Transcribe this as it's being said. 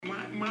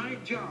my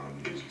job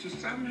is to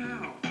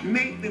somehow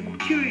make them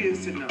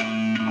curious enough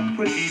or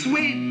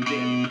persuade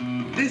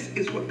them. This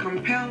is what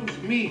compels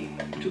me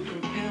to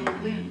compel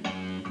them.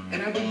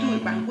 And I will do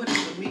it by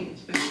whatever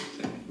means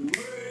necessary.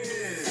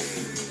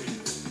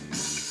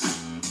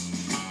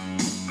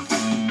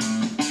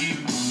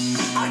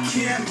 I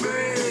can't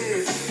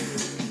breathe.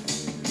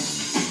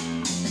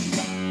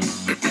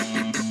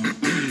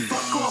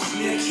 Fuck off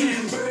me, I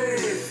can't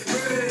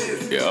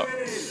breathe. Yeah.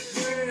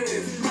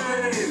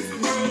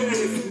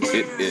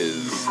 It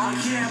is I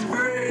can't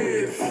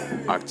breathe.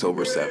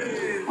 October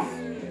 7th.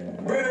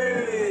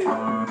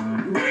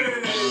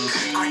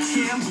 I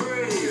can't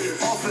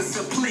breathe.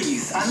 Officer,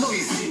 please. I know you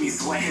see me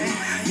sweating.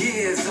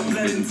 Years of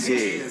blood and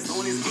tears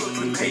on these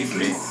Brooklyn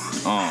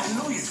pavements. I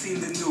know you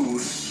seen the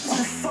news. Why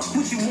the fuck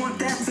would you want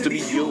that to be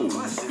you?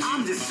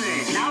 I'm just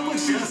saying, I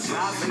was just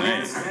driving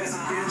as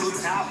presidential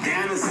top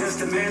down as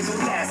instrumental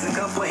blast. A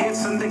couple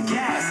hits on the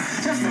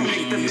gas just to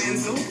make the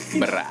mental.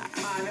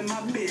 Minding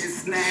my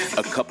business.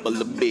 A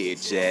couple of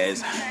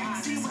bitches.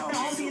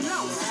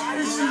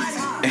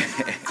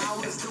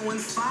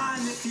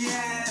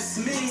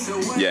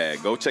 Yeah,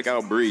 go check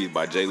out Breathe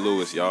by Jay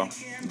Lewis, y'all.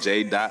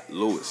 J.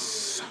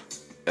 Lewis.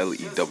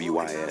 Lewis.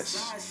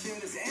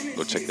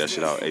 Go check that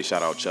shit out. Hey,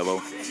 shout out Chevo.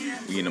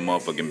 We in the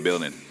motherfucking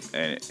building.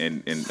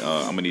 And I'm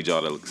gonna need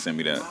y'all to send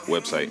me that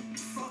website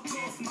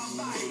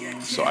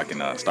so I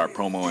can start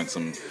promoting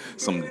some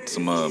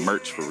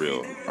merch for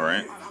real.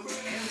 Alright?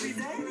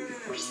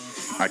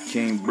 I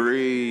can't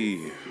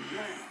breathe.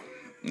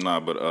 Nah,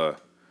 but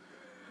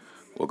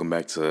welcome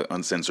back to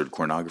Uncensored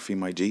Pornography,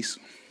 my G's.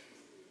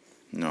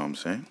 You know what I'm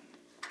saying?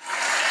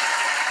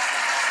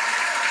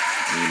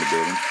 We in the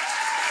building.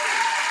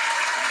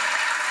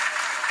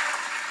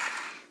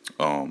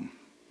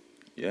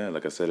 Yeah,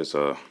 like I said, it's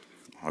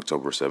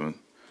October 7th.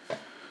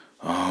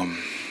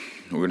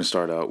 We're gonna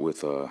start out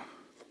with we're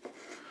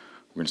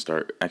gonna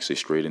start actually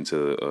straight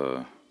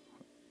into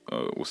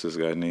what's this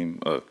guy's name?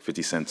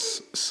 50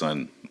 Cent's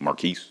son,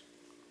 Marquise.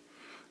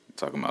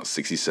 Talking about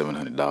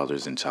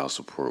 $6,700 in child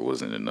support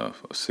wasn't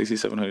enough.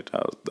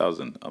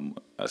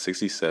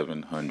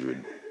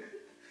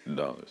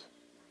 $6,700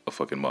 a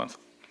fucking month,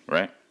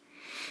 right?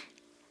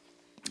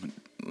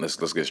 Let's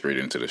get straight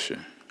into this shit.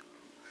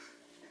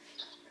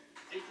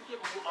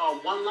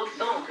 One lump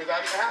sum because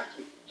I didn't have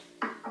to.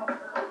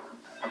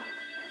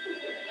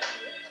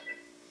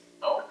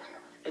 Oh,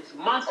 it's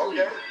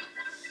monthly. Okay.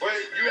 But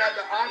you have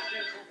the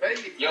option to pay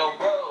it. Yo,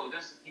 bro,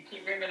 you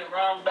keep ringing the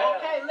wrong bell.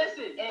 Okay,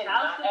 listen. And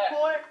child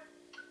support,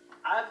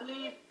 I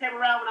believe, came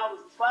around when I was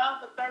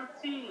 12 or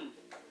 13.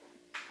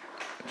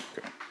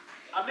 Okay.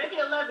 Maybe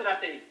 11, I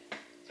think.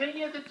 10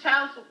 years of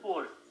child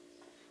support.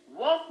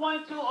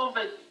 1.2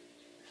 over.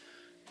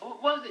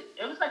 What was it?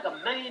 It was like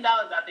 $1 million,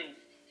 I think.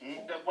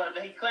 What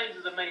he claims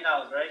is $1 million,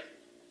 right?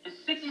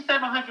 It's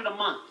 $6,700 a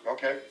month.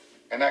 Okay,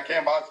 and that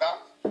came by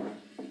top.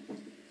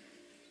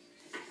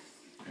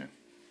 Yeah.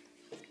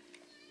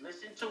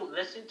 Listen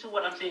to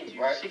what I'm saying to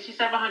you. Right.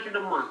 $6,700 a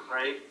month,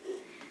 right?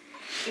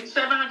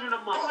 $6,700 a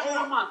month,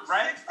 a month,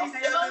 right?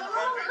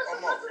 $6,700 a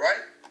month,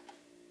 right?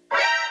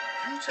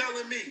 You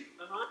telling me?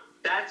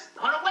 That's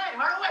hold on, wait.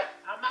 I'm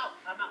out.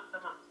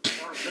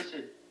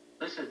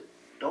 Listen.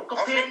 Don't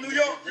compare. I'm from New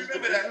York. This is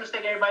Remember the that.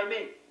 mistake everybody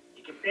made.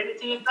 You compared it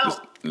to yourself.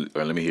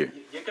 Let me hear.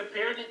 You're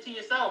comparing it to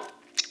yourself.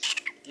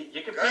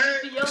 You're comparing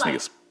it to your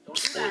life. Don't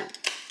do that.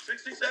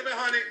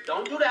 $6,700.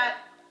 Don't do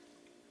that.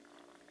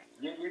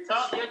 You're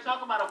talking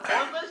about a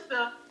poor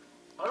lister.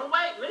 Hold on,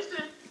 wait,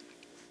 listen.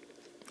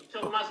 You're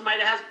talking about somebody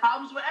that has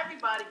problems with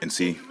everybody. And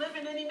see, you live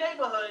in any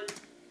neighborhood.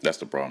 That's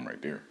the problem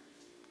right there.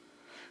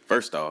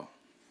 First off,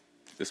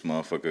 this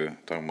motherfucker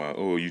talking about,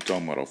 oh, you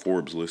talking about a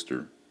Forbes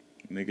lister.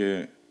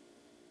 Nigga,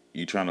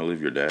 you trying to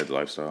live your dad's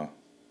lifestyle?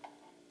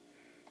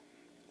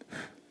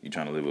 You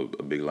trying to live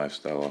a big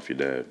lifestyle off your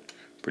dad,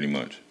 pretty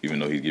much. Even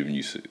though he's giving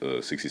you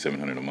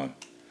 $6,700 a month,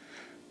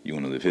 you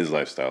want to live his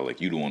lifestyle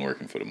like you the one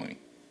working for the money,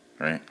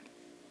 right?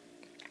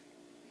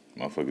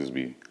 Motherfuckers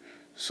be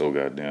so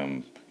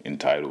goddamn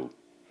entitled.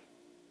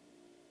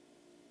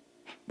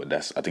 But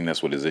I think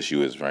that's what his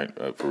issue is, right?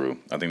 For real,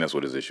 I think that's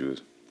what his issue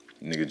is.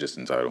 Nigga just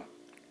entitled,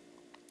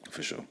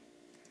 for sure.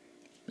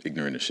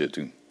 Ignorant as shit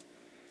too.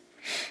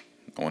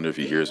 I wonder if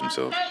he hears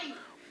himself.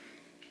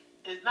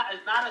 It's not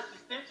a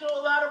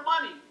substantial lot of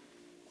money.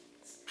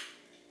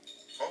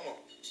 Hold on.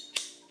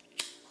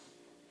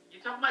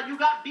 You're talking about you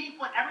got beef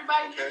with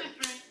everybody in the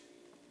industry.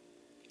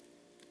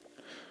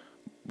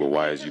 But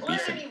why is you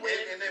beefing?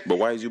 But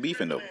why is you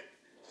beefing though? $6,700.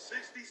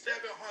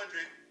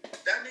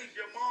 That means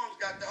your mom's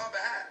got the other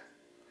half.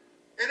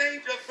 It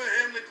ain't just for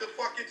him to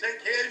fucking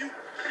take care of you.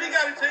 She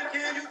gotta take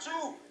care of you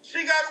too.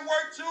 She gotta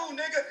work too,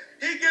 nigga.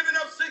 He giving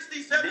up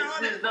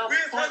 $6,700.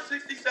 Where's her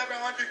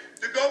 $6,700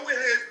 to go with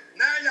his?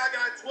 Now y'all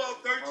got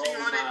 $1,200,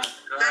 $1,300,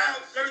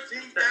 now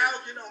 $13,000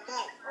 a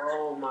month.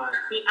 Oh my!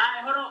 See,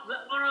 hold on.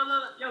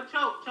 Yo,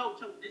 choke.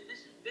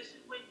 This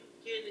is where you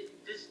get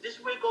it. This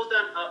is where it goes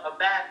down a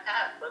bad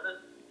path,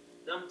 brother.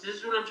 This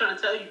is what I'm trying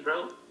to tell you,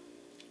 bro.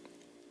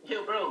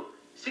 Yo, bro,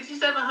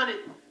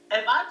 $6,700.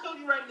 If I told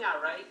you right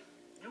now, right,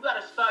 you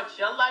gotta start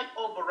your life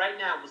over right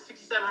now with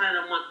 $6,700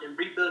 a month and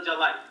rebuild your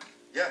life?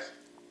 Yes.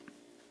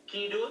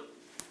 Can you do it?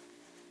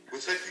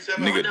 With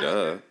 67. Nigga,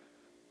 duh.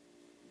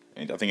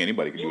 I think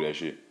anybody can do that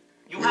shit.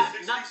 You With have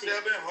nothing.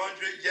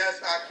 6,700, yes,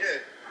 I can.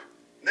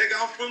 Nigga,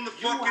 I'm from the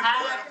You fucking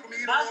have hood. I'm from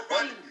Edenville,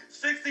 but nothing.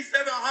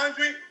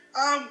 6,700,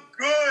 I'm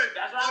good.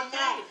 That's what I'm a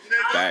saying. month,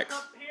 nigga. Facts.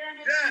 I'm comparing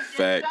it Yes. to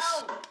Facts.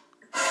 yourself. Choke,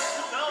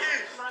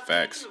 this is what I'm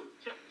Facts. telling you.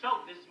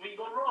 Choke, this is where you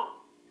go wrong.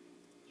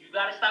 You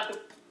gotta stop the.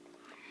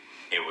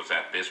 It was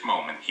at this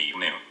moment he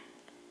knew.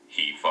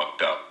 He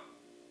fucked up.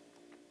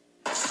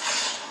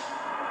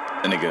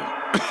 That nigga,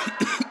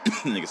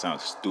 nigga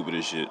sounds stupid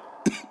as shit.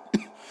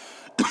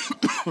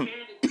 Compare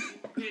it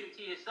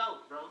to yourself,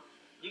 bro.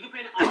 You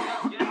compare it to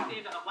yourself. You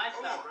understand a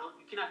lifestyle, bro.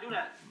 You cannot do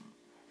that.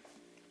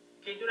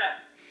 You can't do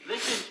that.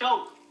 Listen,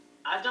 Choke.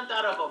 I jumped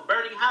out of a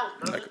burning house,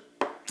 bro. Like,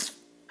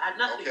 I had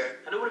nothing. Okay.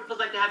 I know what it feels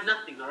like to have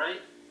nothing, all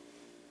right?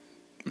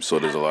 so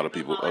there's a lot of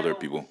people, other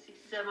people.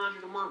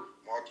 $6,700 a month.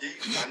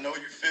 Marquise, I know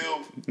you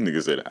feel.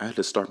 Nigga said, I had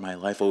to start my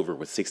life over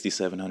with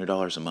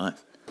 $6,700 a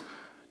month.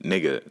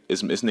 Nigga,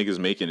 it's niggas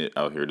making it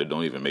out here that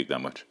don't even make that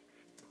much.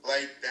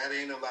 Like, that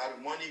ain't a lot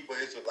of money, but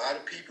it's a lot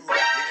of people out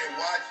there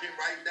watching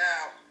right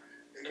now.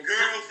 And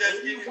girls that's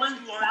getting $200 a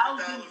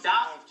month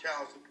child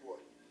support.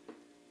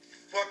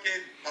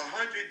 Fucking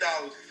 $100, $50 a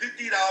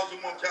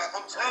month child.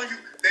 I'm telling you,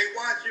 they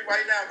watching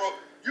right now, bro.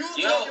 You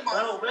talking about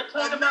bro, we're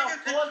talking about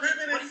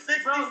contributing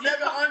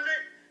 $6,700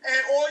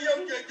 and all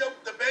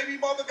the baby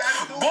mother got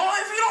to do. Boy,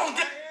 if you don't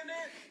get...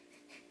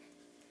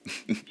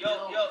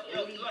 Yo, what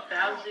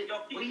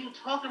are you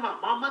talking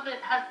about? My mother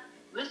has.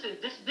 Listen,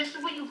 this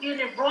is where you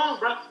getting it wrong,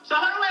 bro. So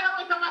hold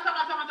on, come on.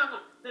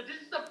 Now, this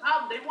is the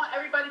problem. They want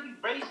everybody to be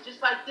raised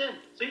just like them.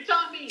 So you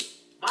telling me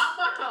my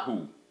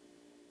mother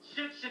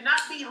should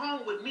not be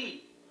home with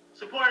me,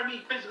 supporting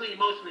me physically,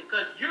 emotionally,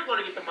 because you're going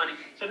to get the money.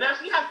 So now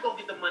she has to go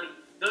get the money.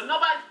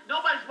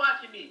 Nobody's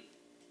watching me.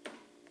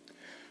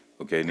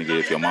 Okay, nigga,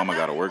 if your mama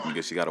gotta work,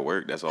 nigga, she gotta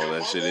work. That's all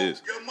that shit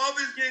is. Your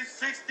mother's getting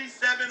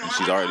 $6,700. And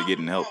she's already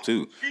getting help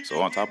too.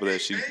 So on top of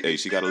that,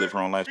 she gotta live her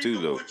own life too,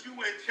 though. Put you in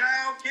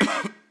child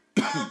care.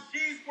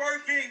 She's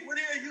working. What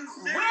are you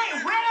saying?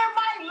 Where am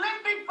I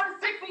living for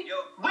 60? Wait,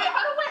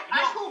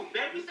 hold on,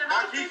 baby said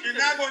Marquise, you're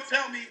not gonna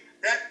tell me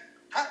that.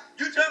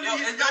 You tell me your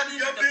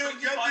bills.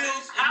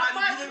 How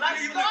much?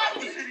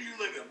 What city you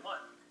live in?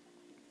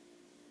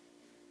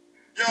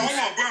 Yo, hold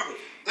on, brother.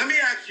 Let me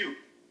ask you.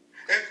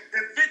 If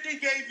 50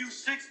 gave you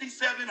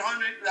 $6,700 a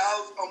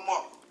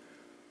month,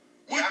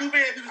 would you be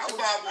able to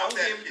survive on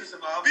that shit?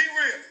 Be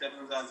real.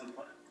 $7,000 a month.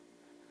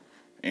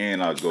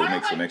 And I'll go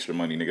make some extra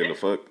money, nigga. The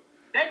fuck?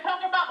 They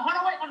talking about. Hold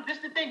on, wait. This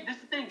is the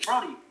thing,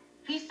 Brody.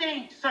 He's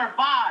saying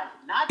survive,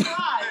 not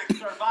thrive.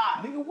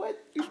 Survive. Nigga, what?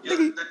 The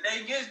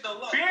thing is, though,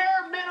 look.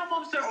 Bare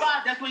minimum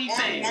survive. That's what he's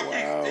saying.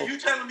 Marquise, you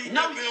telling me your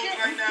bills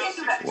right now is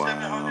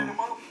 $6,700 a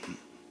month?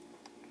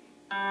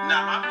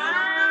 Nah, my bills.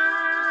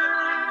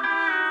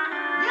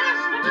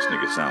 This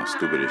nigga sounds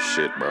stupid as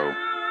shit, bro. Okay, now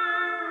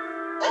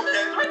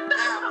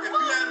if you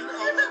had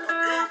a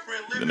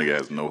girlfriend The living, nigga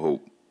has no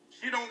hope.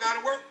 she don't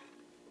gotta work.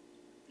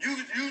 You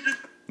just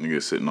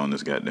Nigga sitting on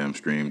this goddamn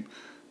stream.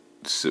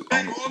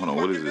 Hold on,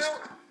 what is this?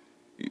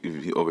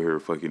 He over here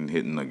fucking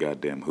hitting a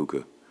goddamn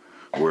hookah.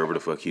 Wherever the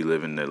fuck he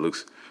living, that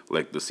looks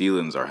like the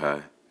ceilings are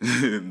high.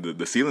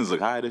 the ceilings look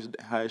high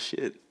as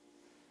shit.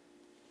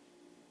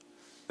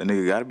 That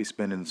nigga gotta be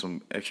spending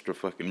some extra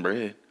fucking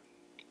bread.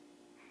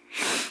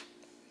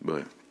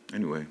 But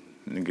anyway,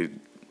 nigga.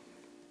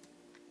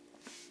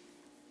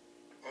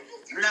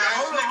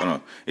 Hold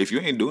on. If you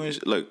ain't doing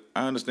shit, look,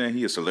 I understand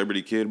he a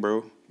celebrity kid,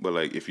 bro. But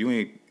like, if you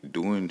ain't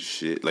doing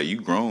shit, like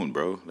you grown,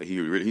 bro. Like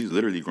he's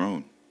literally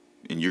grown,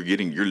 and you're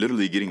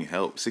literally getting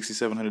help.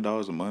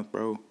 $6,700 a month,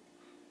 bro.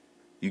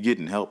 You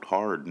getting helped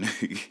hard,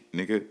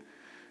 nigga.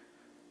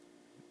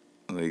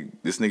 Like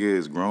this nigga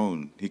is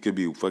grown. He could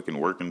be fucking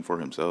working for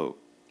himself.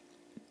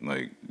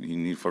 Like he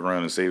need to fuck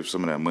around and save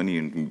some of that money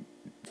and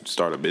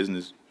start a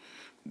business,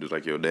 just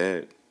like your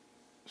dad.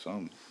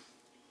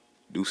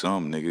 Do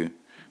something, nigga.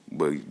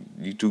 But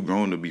you too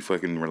grown to be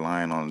fucking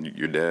relying on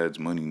your dad's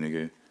money,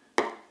 nigga.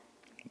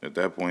 At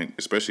that point,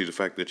 especially the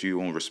fact that you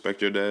don't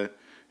respect your dad,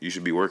 you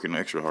should be working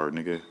extra hard,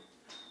 nigga.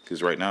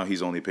 Because right now,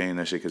 he's only paying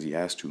that shit because he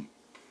has to.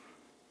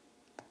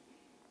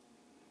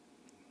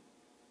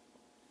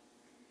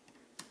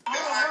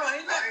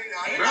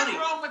 Ain't nothing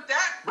wrong with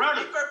that.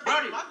 Brody.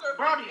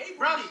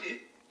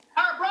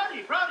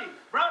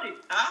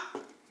 Huh?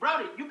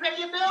 Brody, you pay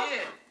your bills?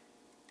 Yeah.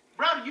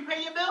 Brody, you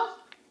pay your bills?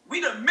 We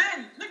the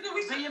men. Nigga,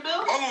 we Pay your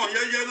bills? hold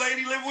on, your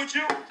lady live with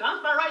you? Sounds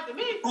about right to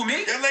me. Who,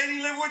 me? Your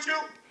lady live with you?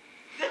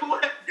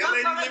 What? Your Sounds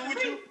lady about right live to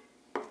with me. you?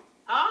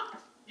 Huh?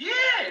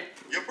 Yeah.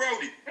 Your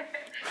Brody.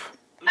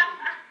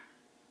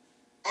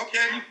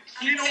 Okay,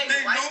 she don't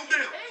pay no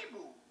bills.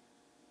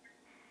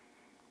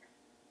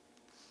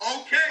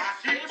 Okay, My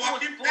she table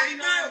fucking was pay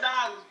bills.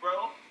 $49,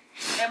 bro.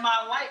 And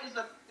my light is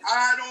a...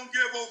 I don't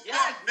give a fuck,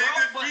 Yes, bro,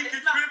 nigga. but She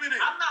it's not...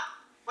 contributed. I'm not...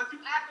 But you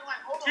acting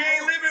like... Hold on. She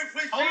ain't living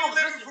for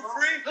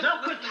free.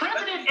 No,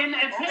 contributing and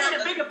paying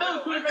the bigger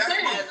bill.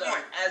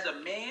 As a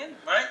man,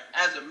 right?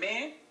 As a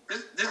man,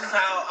 this is is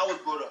how I was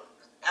brought up.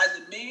 As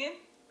a man,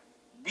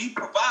 we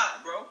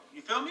provide, bro.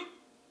 You feel me?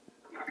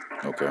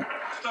 Okay.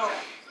 So,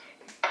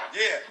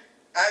 Yeah.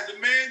 As a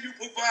man, you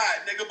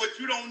provide, nigga, but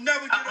you don't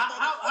never get a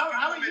how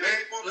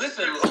motherfucking woman.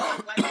 listen,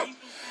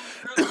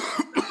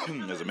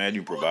 As a man,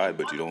 you provide,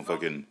 but you don't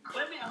fucking.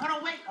 Wait a minute,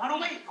 hold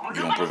on, wait.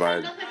 You don't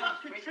provide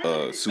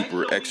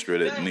super extra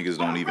that niggas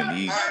don't even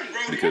need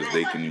because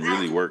they can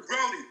really work.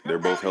 They're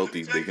both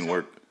healthy. They can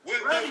work. Where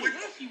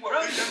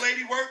the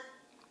lady work?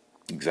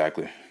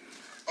 Exactly.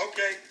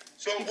 Okay.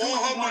 So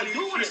all her money,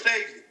 she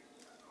saves it.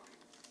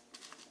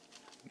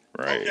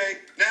 Right. Okay.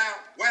 Now,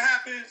 what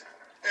happens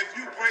if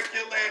you break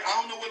your leg?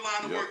 I don't know what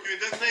line of work you're in.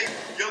 Just say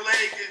your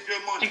leg is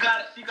your money. She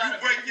got you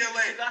break your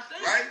leg,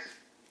 right?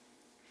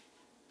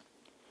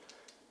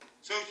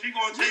 So she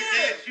gonna take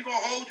care. She gonna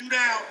hold you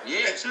down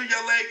until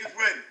your leg is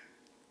ready.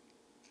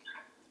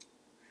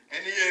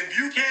 And if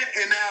you can't,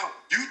 and now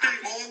you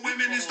think all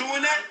women is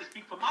doing that?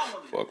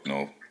 Fuck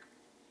no.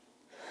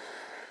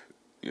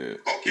 Yeah.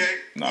 Okay.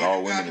 Not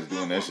all women is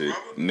doing that shit.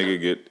 Nigga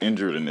get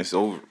injured and it's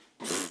over.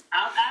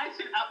 I'm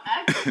asking.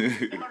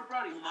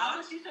 Brody, how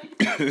much she say?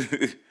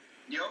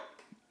 Yo.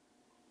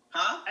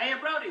 Huh? Hey,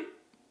 Brody.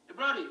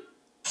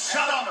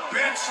 Shut up,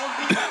 bitch.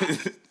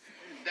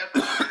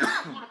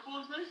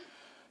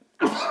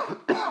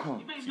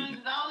 You make millions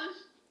of dollars?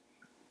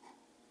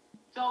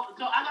 So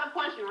I got a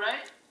question,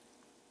 right?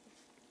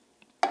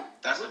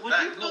 That's a Would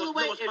fact. you feel the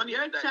way if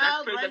your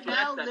child right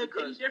now lived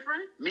any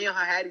different? Me and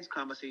her had these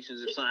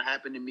conversations if something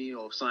happened to me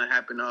or if something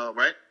happened to her,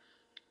 right?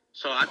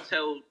 So I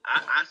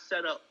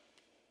set up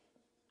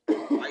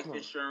life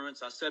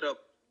insurance. I set up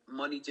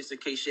money just in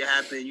case shit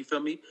happened. You feel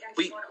me?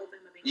 We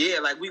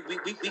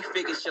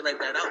figure shit like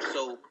that out.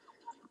 So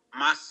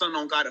my son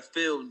don't gotta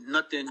feel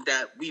nothing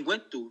that we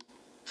went through.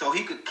 So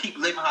he could keep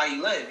living how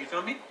he live. You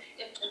feel me?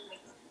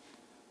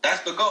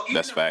 That's the goal.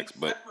 That's facts,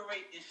 but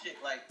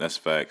that's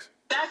facts.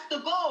 That's the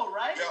goal,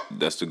 right?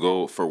 That's the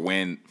goal for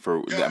when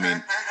I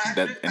mean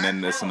that, and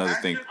then that's another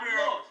thing.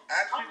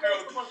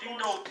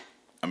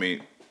 I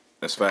mean,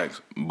 that's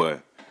facts,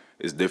 but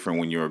it's different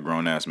when you're a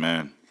grown ass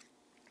man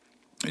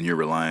and you're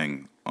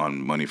relying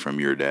on money from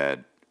your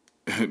dad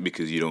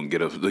because you don't get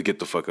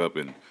the fuck up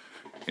and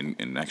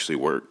actually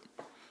work.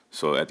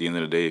 So at the end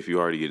of the day, if you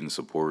already getting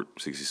support,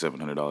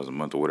 $6,700 a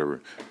month or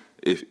whatever,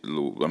 you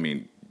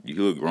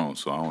look grown.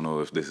 So I don't know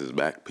if this is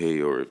back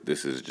pay or if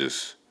this is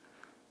just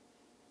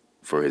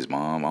for his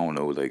mom. I don't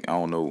know.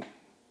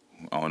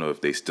 I don't know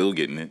if they still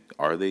getting it.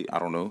 Are they? I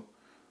don't know.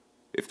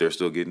 If they're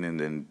still getting it,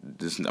 then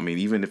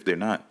even if they're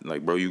not,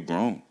 like, bro, you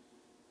grown.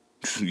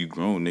 You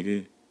grown,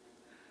 nigga.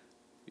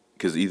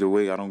 Because either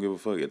way, I don't give a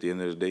fuck. At the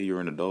end of the day,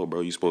 you're an adult,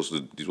 bro. You're supposed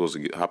to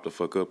hop the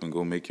fuck up and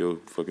go make your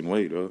fucking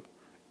way, dog.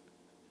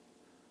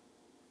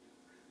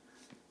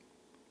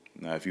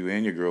 Now, if you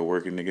and your girl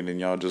working, nigga, then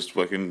y'all just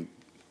fucking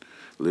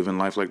living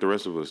life like the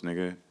rest of us,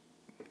 nigga.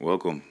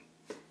 Welcome.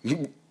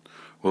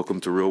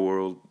 Welcome to real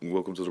world.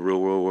 Welcome to the real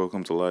world.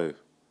 Welcome to life.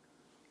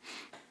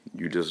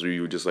 You just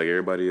like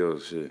everybody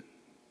else, shit.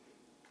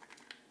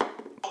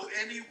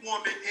 Any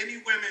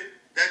women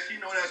that she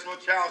know that's no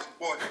child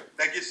support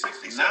that gets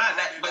 $67.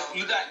 But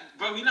you got,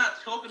 bro. We're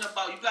not talking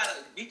about. You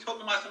gotta be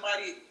talking about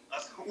somebody,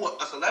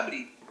 a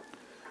celebrity.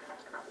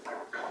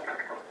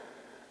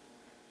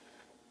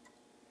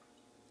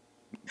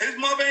 His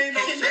mother ain't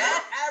no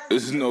dad.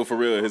 This is no for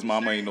real. His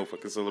mama ain't no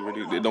fucking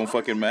celebrity. It don't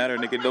fucking matter,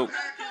 nigga. Don't.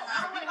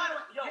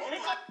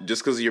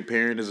 Just because your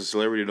parent is a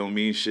celebrity don't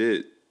mean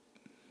shit.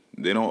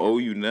 They don't owe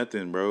you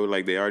nothing, bro.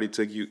 Like, they already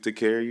took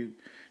care of you.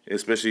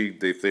 Especially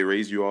if they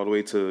raised you all the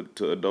way to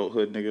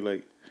adulthood, nigga.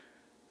 Like,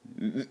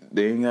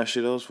 they ain't got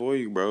shit else for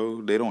you,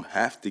 bro. They don't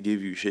have to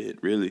give you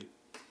shit, really.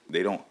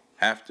 They don't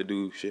have to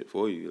do shit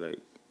for you. Like,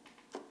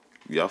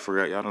 y'all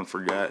done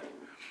forgot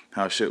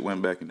how shit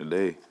went back in the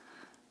day.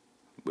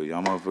 But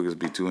y'all motherfuckers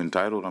be too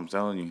entitled, I'm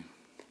telling you.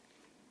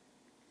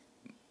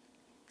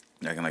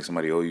 Acting like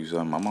somebody owe you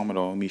something. My mama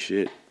don't owe me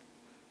shit.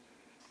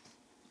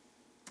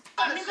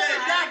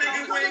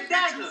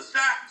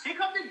 He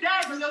come to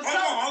Dagger.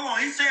 Hold on.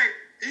 He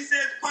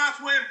said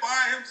Pops went and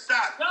buy him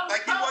stock.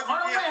 Like he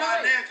wasn't here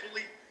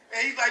financially.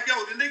 And he's like,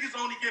 yo, the nigga's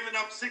only giving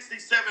up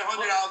 $6,700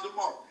 a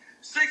month.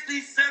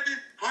 $6,700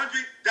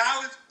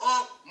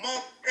 a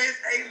month is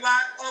a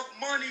lot of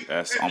money.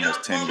 That's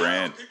almost 10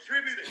 grand.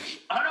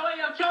 Hold on,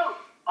 yo, Choke.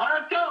 Yeah.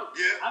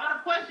 I got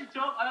a question,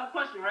 Choke.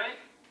 right?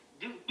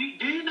 Do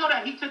you know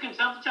that he took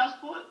himself to child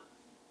support?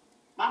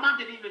 My mom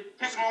didn't even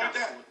take child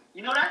support.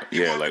 You know that?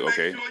 Yeah, like,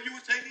 okay. Sure you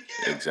was taking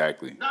care.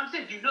 Exactly. No, I'm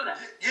saying, do you know that?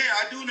 Yeah,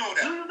 I do know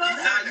that. Do you know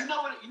that? You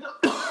know what? You know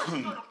the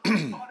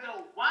first part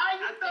of why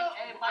you know?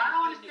 I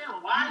don't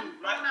understand why you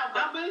throwing out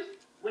numbers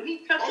when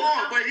he touched. Hold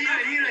on, but he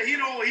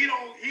don't.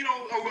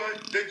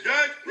 The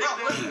judge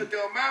picked the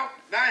amount,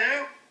 not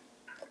him.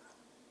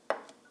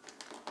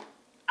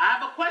 I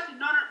have a question.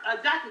 No,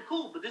 exactly,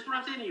 cool. But this is what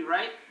I'm saying to you,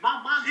 right?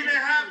 My mom didn't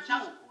have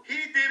to.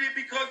 He did it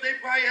because they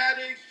probably had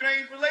an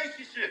estranged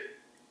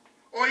relationship,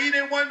 or he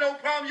didn't want no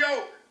problem.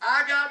 Yo,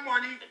 I got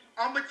money.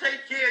 I'm gonna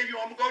take care of you.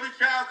 I'm gonna go to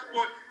child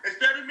support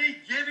instead of me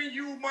giving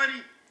you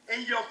money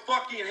in your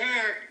fucking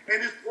hand,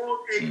 and it's called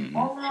a.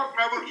 Hold on,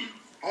 brother.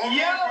 Hold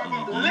Yo, on,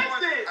 brother. Hold listen,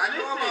 on. I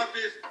know about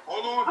this.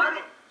 Hold on,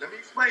 brother. Let me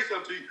explain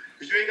something to you,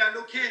 because you ain't got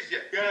no kids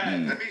yet.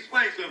 Let me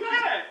explain something to you.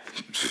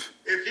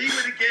 If he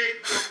would have gave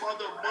your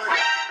mother money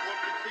or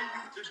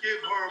continued to give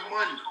her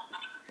money,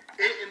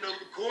 in the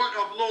court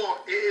of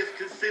law, it is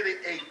considered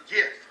a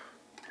gift.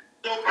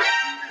 So if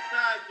you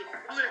decide to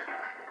flip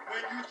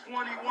when you're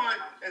 21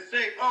 and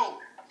say, oh,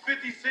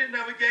 50 Cent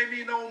never gave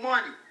me no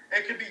money,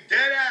 and could be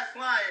dead ass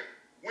lying,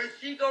 when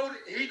he go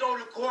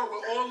to court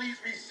with all these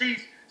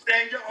receipts,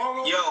 saying,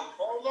 hold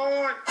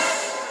on.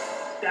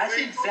 That's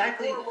when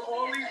exactly. He go to court with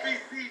all these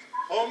receipts,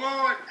 hold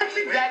on. That's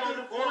When exactly he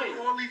go the to court point.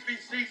 with all these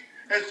receipts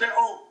and say,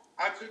 oh,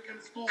 I took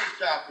him school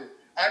shopping.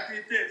 I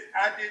did this.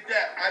 I did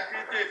that. I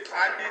did this.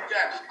 I did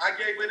that. I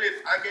gave her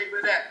this. I gave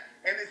her that.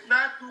 And it's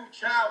not through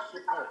child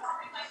support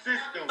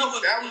system. No,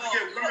 but, that was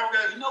good. you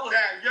know what?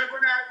 Now you're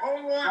gonna have,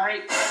 hold on.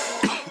 Right.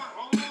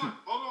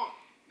 Hold on.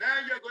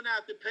 Now you're gonna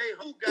have to pay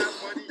who got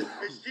money,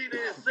 and she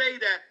didn't say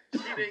that.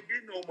 She didn't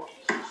get no money.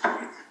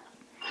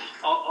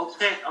 Oh,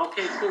 okay,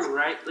 cool,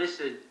 right?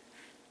 Listen.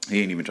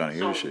 He ain't even trying to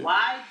hear So this shit.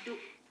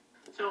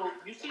 So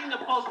you seen the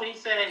post when he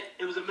said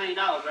it was $1 million,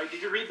 right?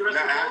 Did you read the rest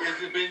of the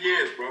post? It's been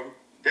years, brother.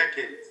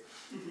 Decades.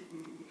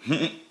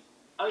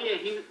 Oh yeah,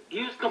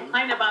 he was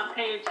complaining about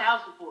paying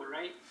child support,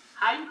 right?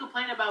 How you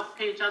complain about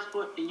paying child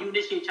support and you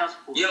initiate child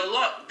support? Yo,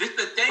 look, this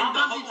the thing. My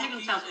mom didn't take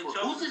him child support.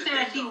 Who's to say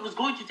that he was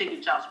going to take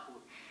him child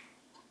support?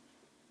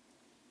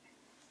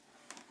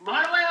 Wait.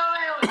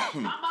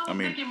 My mom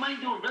was taking money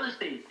doing real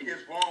estate.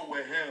 It's wrong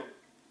with him.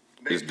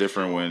 It's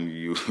different when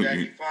you. I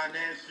mean,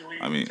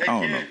 I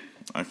don't know.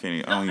 I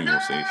don't even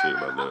say shit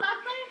about that.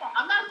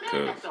 I'm not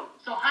saying that though.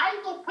 So how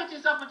you gonna put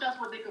yourself in child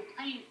support? They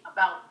complain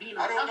about being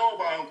on I don't know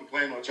about him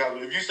complaining on child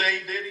support. If you say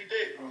he did, he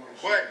did.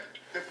 But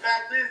the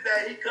fact is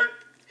that he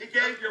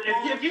gave your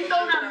mom. If you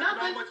don't have nothing,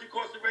 how much it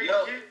costs to raise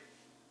a kid?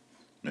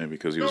 Man,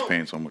 because he was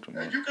paying so much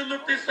money. You can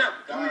look this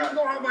up. Do you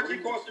know how much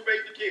it costs to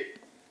raise a kid?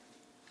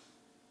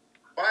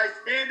 By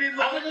standing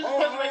low. Hold on.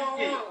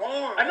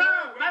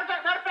 Matter of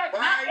fact,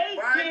 not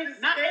eight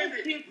kids. No.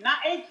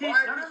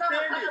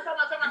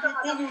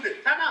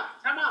 Time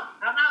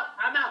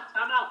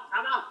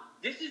out.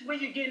 This is where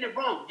you're getting it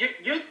wrong.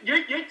 You're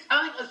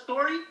telling a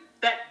story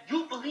that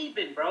you believe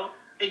in, bro.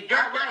 And you're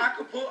right. I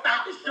can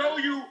show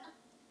you.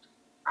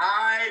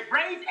 I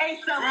raised a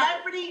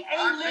celebrity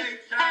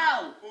A-list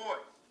child.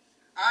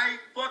 I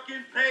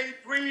fucking paid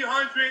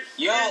 $350,000.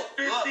 Your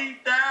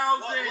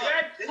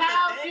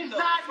child is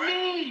not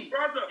me.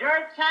 Brother.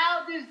 Your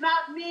child is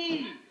not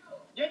me.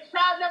 Your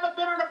child never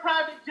been on a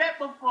private jet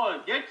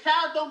before. Your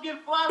child don't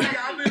get flowers.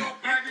 I've been on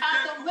private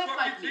jets for like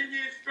fucking 10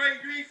 years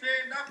straight. You ain't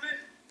saying nothing.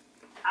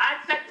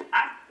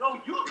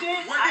 You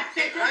did. I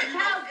said your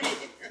child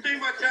did. You think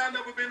my child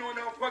never been on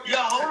that fucking... Yo,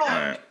 hold on.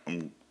 Alright,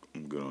 I'm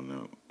good on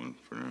that one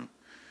for now.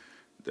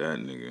 That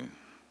nigga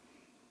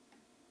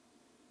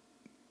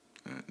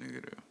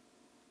there.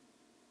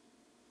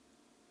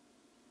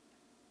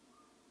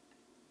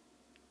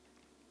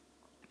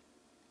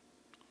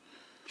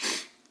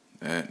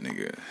 That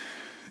nigga,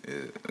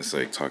 it's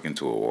like talking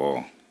to a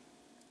wall.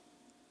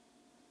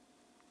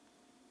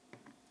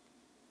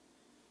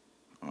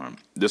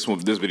 This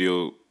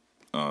video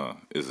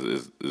is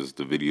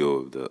the video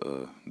of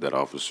the that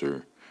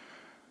officer.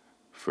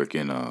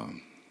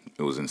 Freaking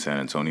it was in San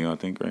Antonio, I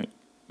think, right?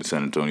 In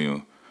San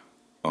Antonio,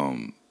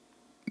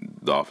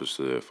 the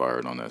officer that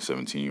fired on that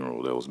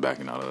 17-year-old that was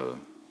backing out of,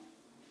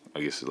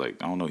 I guess it's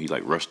like, I don't know, he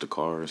like rushed the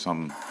car or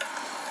something.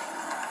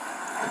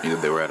 Either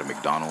they were at a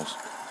McDonald's.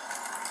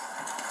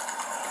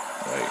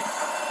 Right.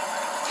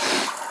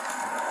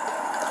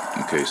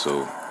 Okay,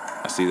 so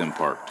I see them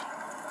parked.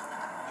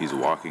 He's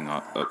walking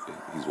up.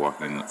 He's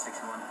walking.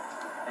 61.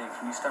 Hey,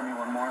 can you start me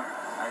one more?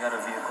 I got a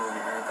vehicle over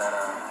here that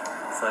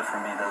fled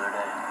from me the other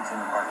day. He's in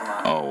the parking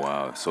lot. Oh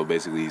wow! So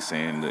basically, he's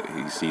saying that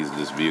he sees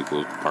this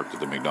vehicle parked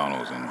at the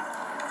McDonald's, and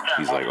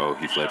he's like, "Oh,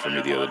 he fled from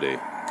me the other day."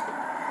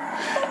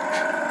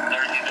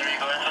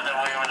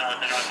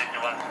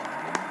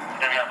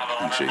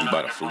 And shit, he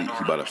about to flee.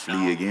 He about to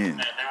flee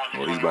again.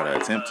 Well, he's about to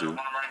attempt to.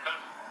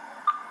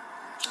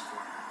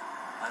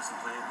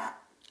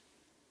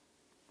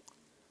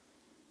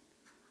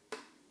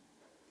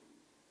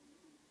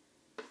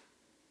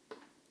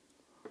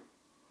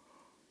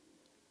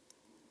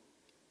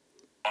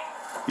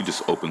 He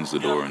just opens the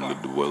door and the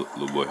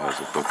little boy has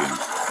a fucking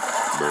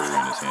burger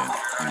in his hand,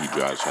 and he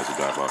tries to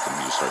drive off, and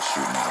he just starts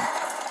shooting at him.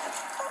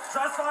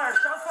 Shots fired!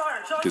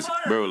 Cause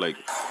bro, like,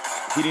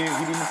 he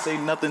didn't say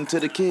nothing to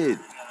the kid.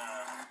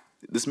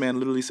 This man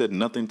literally said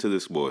nothing to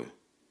this boy.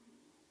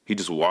 He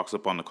just walks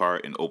up on the car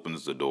and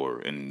opens the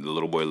door, and the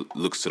little boy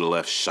looks to the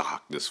left,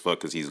 shocked as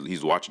fuck, cause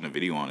he's watching a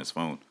video on his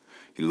phone.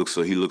 He looks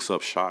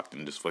up shocked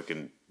and just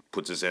fucking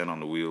puts his hand on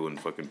the wheel and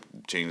fucking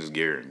changes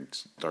gear and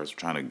starts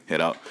trying to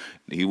head out.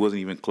 He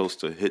wasn't even close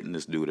to hitting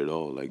this dude at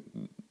all, like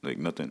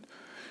nothing.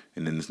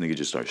 And then this nigga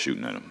just starts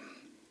shooting at him.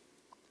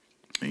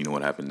 And you know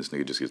what happened? This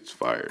nigga just gets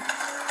fired.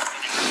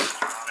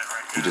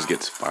 He just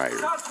gets fired.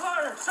 Shots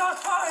fired!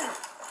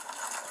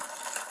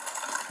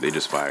 They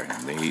just fired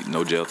him.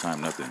 No jail time,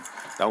 nothing.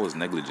 That was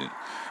negligent.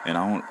 And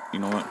I don't, you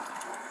know what?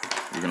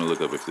 We're gonna look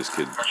up if this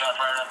kid lived.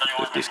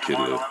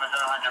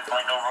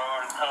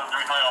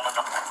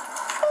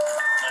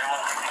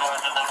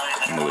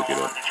 I'm gonna look it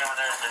up.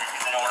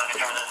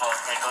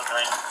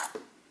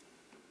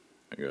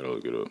 I gotta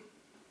look it up.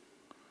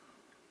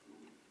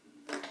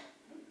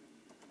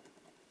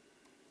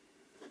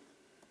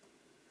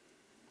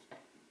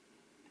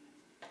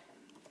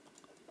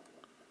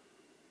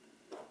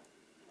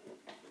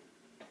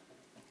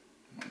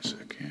 One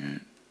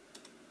second.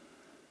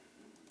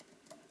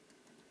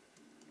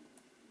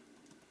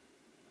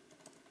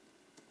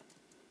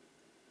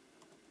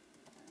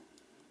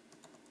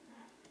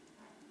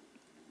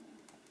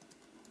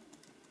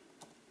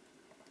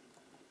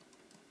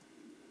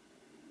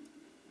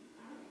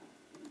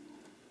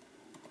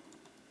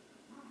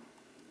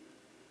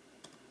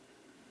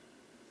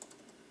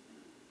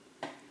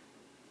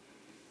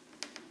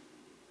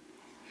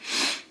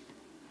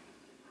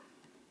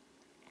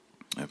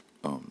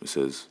 It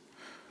says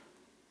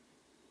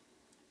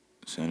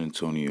San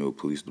Antonio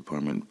Police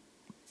Department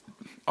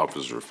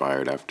officer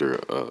fired after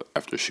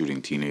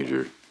shooting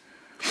teenager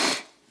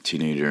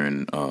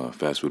in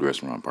fast food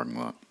restaurant parking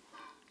lot.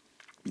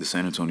 The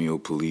San Antonio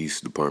Police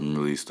Department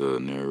released a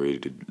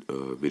narrated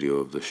video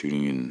of the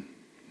shooting and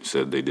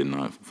said they did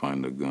not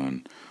find a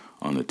gun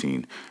on the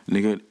teen.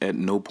 Nigga, at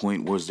no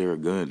point was there a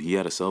gun. He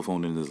had a cell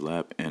phone in his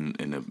lap and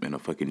a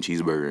fucking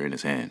cheeseburger in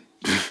his hand.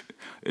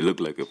 It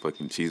looked like a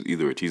fucking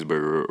either a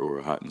cheeseburger or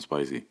a hot and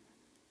spicy.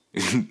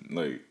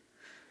 Like,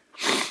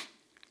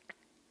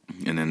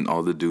 and then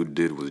all the dude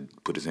did was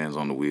put his hands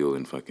on the wheel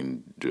and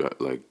fucking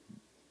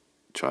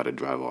try to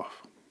drive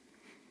off.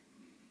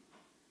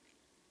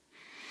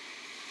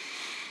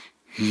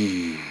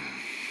 And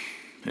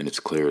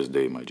it's clear as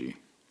day, my G.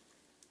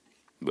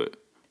 But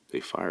they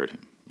fired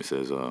him. It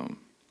says, a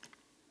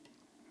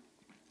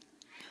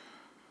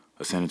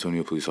San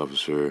Antonio police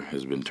officer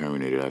has been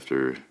terminated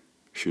after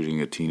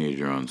shooting a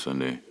teenager on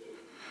Sunday.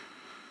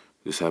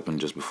 This happened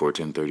just before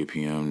 10:30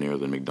 p.m. near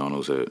the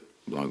McDonald's at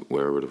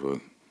wherever the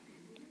fuck.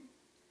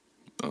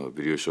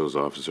 Video shows the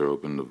officer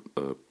opened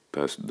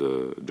past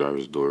the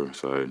driver's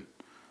side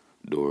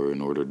door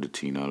and ordered the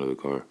teen out of the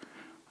car.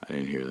 I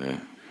didn't hear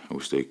that. I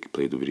wish they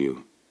played the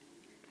video.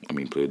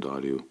 Played the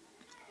audio.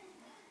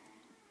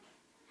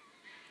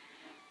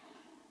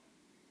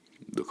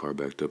 The car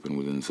backed up and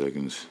within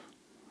seconds,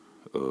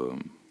 the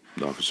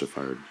officer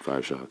fired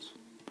 5 shots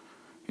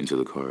into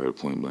the car at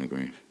point blank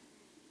range.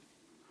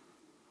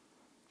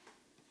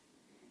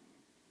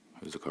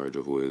 As the car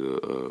drove away,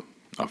 the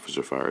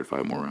officer fired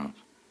 5 more rounds.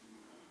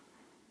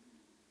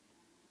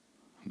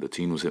 The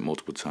teen was hit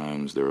multiple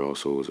times. There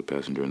also was a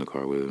passenger in the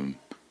car with him.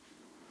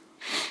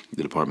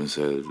 The department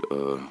said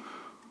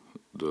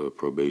the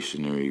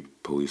probationary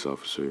police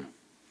officer,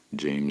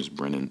 James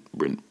Brennan,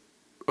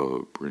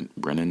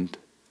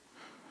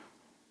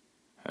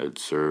 had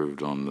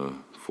served on the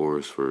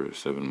force for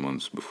 7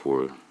 months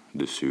before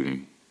the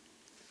shooting.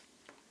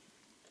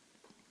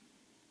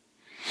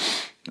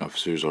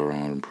 Officers are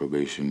on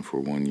probation for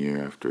 1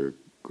 year after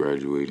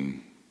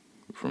graduating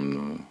from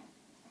the.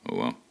 Oh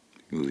well,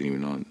 he wasn't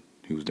even on.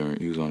 He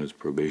was on his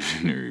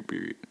probationary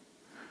period.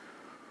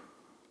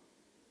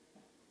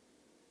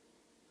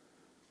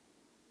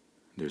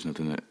 There's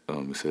nothing that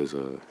it says.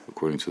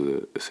 According to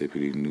the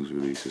SAPD news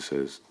release, it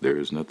says there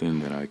is nothing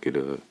that I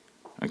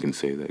can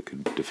say that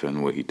could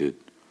defend what he did.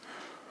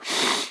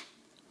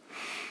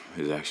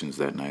 His actions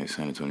that night,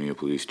 San Antonio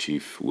Police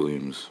Chief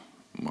Williams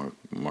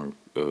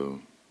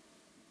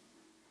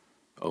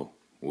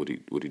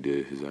what he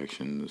did, his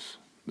actions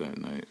that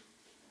night.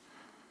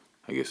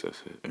 I guess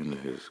that's it. End of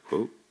his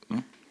quote.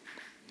 No?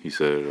 He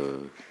said,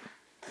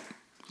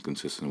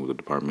 consistent with the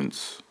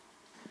department's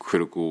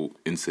critical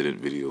incident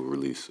video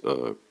release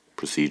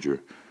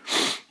procedure.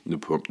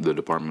 The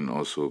department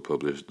also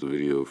published the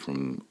video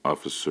from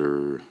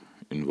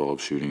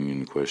officer-involved shooting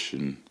in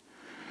question.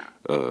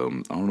 I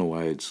don't know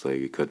why it's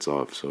like it cuts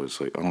off, so it's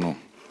like, I don't know.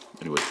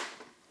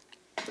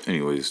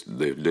 Anyways,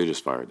 they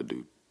just fired the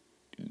dude.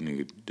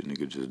 The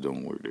nigga just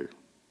don't work there.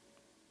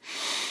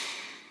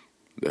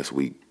 That's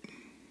weak.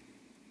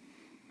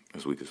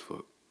 That's weak as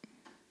fuck.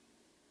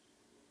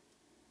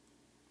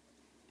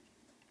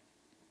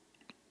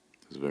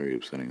 It's very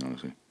upsetting,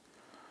 honestly.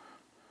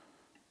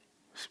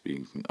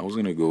 I was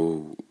gonna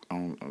go.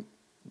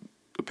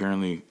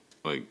 Apparently,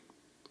 like,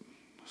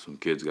 some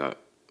kids got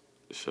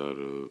shot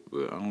up,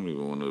 but I don't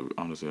even want to.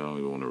 Honestly, I don't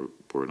even want to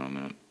report on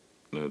that.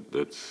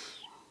 That's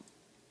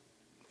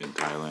in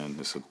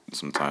Thailand.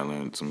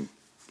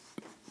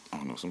 I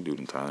don't know, some dude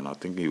in Thailand. I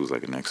think he was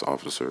like an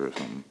ex-officer or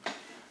something.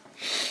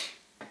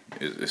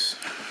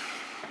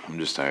 I'm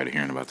just tired of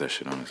hearing about that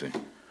shit, honestly.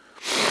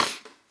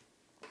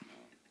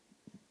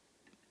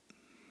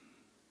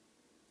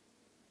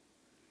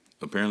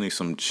 Apparently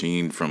some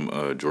Sheen from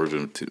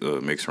Georgia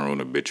makes her own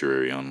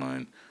obituary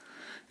online,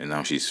 and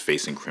now she's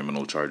facing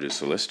criminal charges.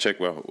 So let's check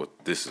out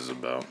what this is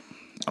about.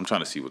 I'm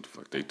trying to see what the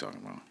fuck they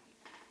talking about.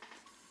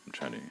 I'm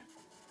trying to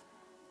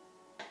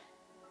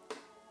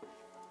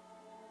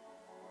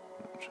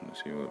trying to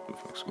see what the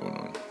fuck's going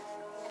on.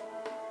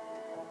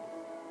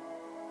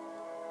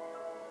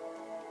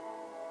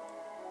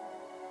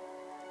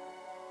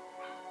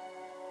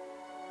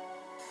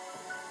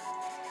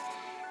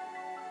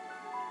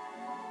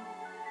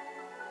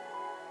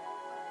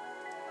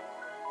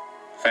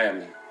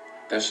 Family,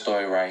 this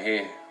story right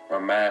here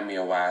remind me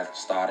of why I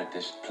started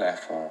this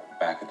platform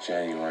back in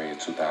January of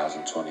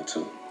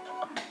 2022.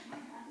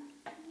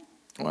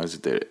 Why is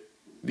it that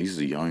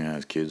these young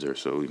ass kids are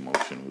so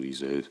emotional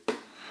these days?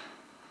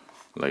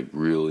 Like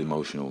real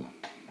emotional.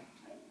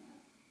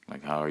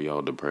 Like how are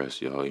y'all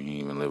depressed? Y'all ain't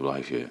even live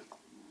life yet.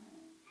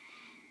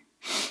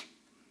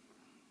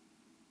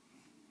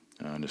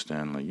 I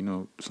understand, like, you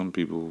know, some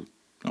people,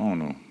 I don't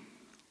know.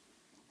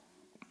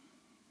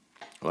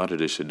 A lot of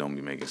this shit don't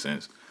be making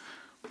sense.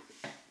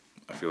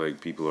 I feel like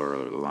people are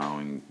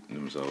allowing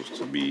themselves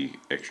to be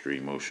extra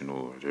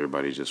emotional.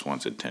 Everybody just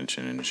wants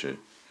attention and shit.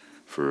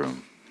 For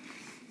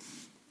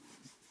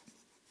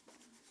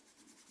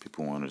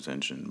people want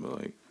attention,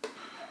 but like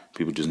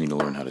people just need to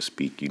learn how to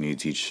speak. You need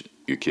to teach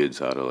your kids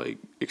how to like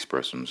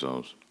express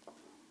themselves.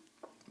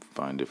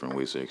 Find different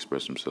ways to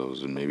express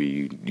themselves, and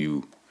maybe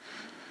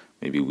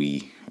maybe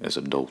we as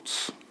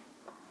adults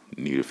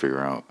need to figure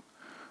out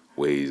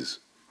ways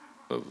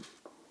of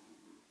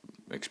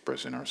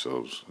expressing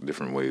ourselves,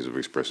 different ways of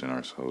expressing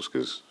ourselves,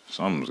 because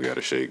something's got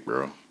to shake,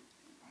 bro.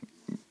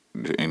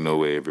 There ain't no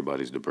way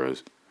everybody's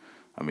depressed.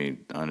 I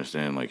mean, I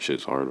understand, like,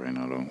 shit's hard right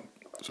now, though.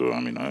 So, I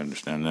mean, I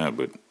understand that,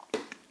 but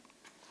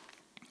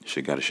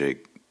shit got to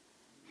shake.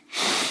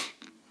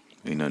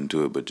 Ain't nothing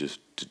to it but just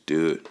to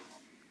do it.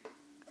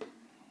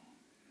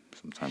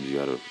 Sometimes you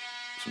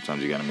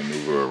gotta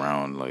maneuver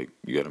around, like,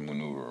 you gotta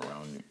maneuver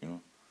around, you know?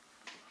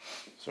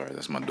 Sorry,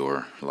 that's my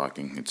door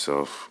locking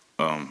itself.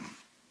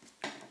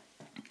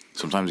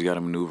 Sometimes you gotta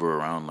maneuver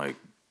around like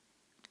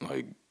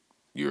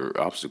your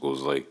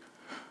obstacles. Like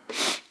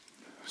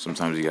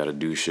sometimes you gotta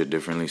do shit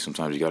differently.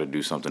 Sometimes you gotta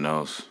do something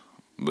else.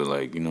 But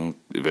like, you know,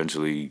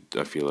 eventually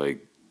I feel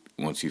like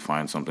once you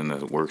find something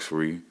that works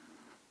for you,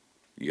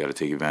 you gotta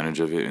take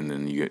advantage of it. And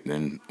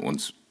then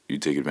once you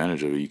take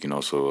advantage of it, you can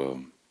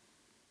also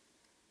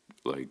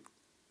like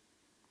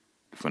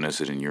finesse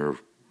it in your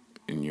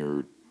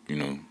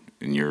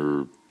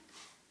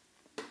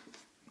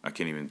I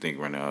can't even think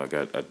right now.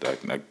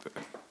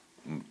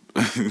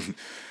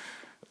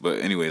 But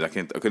anyways, I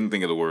couldn't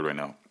think of the word right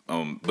now.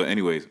 But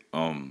anyways,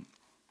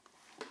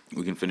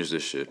 we can finish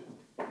this shit.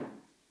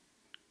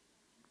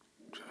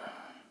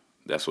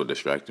 That's what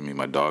distracted me.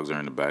 My dogs are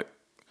in the back,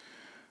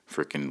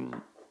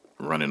 freaking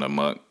running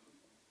amok,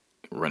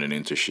 running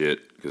into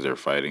shit because they're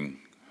fighting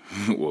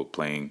while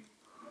playing.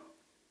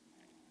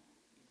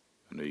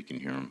 I know you can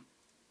hear them.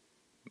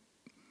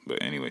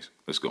 But anyways,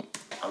 let's go.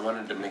 I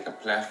wanted to make a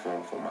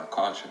platform for my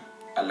culture.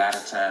 A lot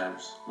of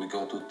times we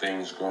go through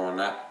things growing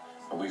up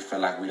and we feel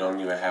like we don't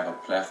even have a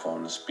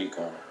platform to speak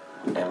on.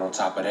 And on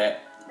top of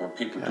that, when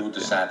people do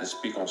decide to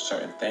speak on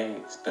certain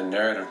things, the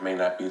narrative may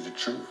not be the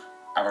truth.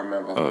 I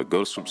remember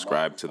go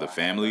subscribe to the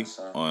family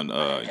on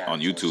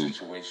YouTube.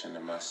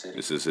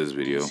 This is his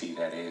video. DC,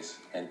 that is.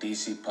 And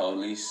DC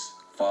police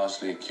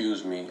falsely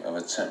accused me of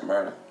attempt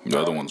murder. The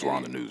other ones were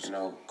on the news. You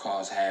know,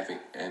 caused havoc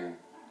in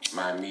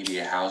my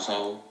immediate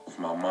household with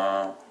my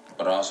mom,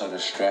 but also the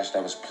stress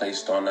that was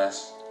placed on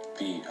us,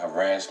 the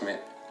harassment,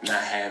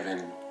 not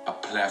having a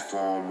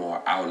platform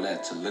or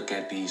outlet to look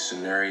at these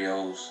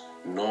scenarios,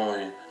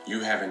 knowing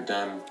you haven't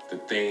done the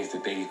things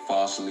that they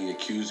falsely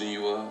accusing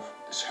you of.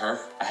 It's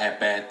hurtful. I had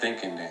bad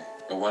thinking then.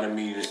 It wanted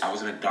me to, I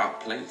was in a dark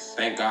place.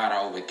 Thank God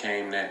I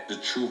overcame that. The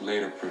truth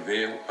later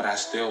prevailed, but I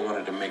still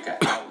wanted to make an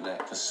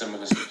outlet for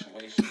similar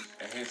situations.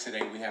 And here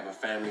today we have a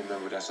family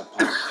member that's a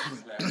part of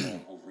the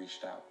platform who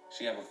reached out.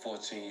 She have a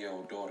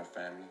 14-year-old daughter,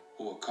 family,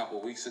 who a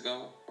couple weeks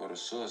ago wrote a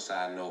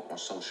suicide note on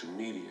social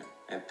media.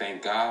 And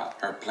thank God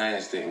her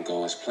plans didn't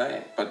go as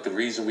planned. But the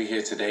reason we're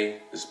here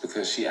today is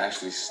because she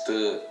actually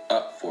stood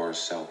up for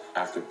herself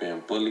after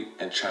being bullied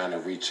and trying to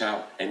reach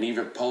out and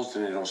even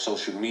posting it on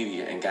social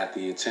media and got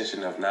the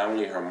attention of not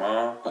only her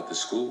mom, but the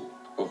school.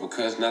 But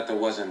because nothing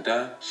wasn't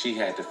done, she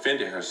had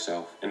defended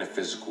herself in a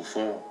physical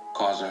form,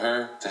 causing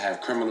her to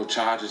have criminal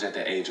charges at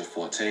the age of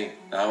 14.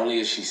 Not only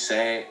is she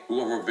sad, we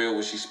will reveal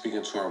what she's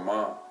speaking to her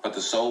mom, but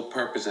the sole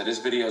purpose of this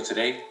video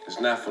today is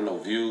not for no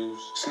views,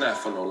 it's not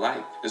for no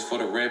like. It's for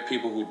the rare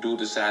people who do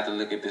decide to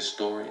look at this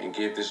story and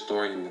give this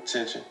story an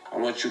attention. I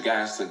want you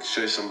guys to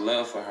show some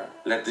love for her.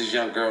 Let this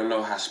young girl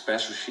know how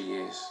special she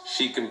is.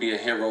 She can be a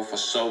hero for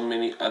so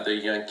many other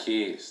young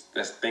kids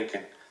that's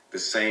thinking the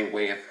same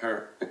way of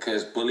her,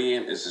 because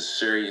bullying is a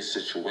serious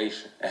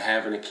situation. And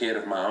having a kid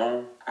of my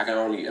own, I can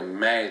only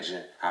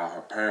imagine how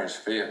her parents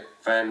feel.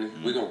 Family,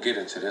 we're gonna get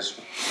into this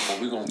one. But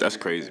we're gonna That's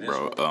crazy,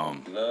 bro.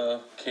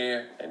 Love,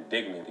 care, and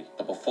dignity.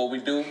 But before we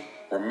do,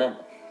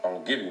 remember, I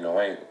don't give you no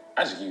angle.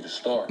 I just give you the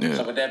story. Yeah,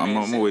 So with that I'm being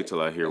gonna said, wait till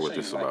I hear make what sure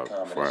this is you about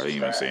comment, before I and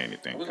even say subscribe.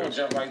 anything. We're gonna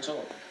jump right to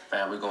it.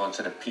 Fam, we're going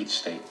to the Peach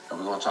State, and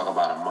we're gonna talk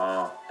about a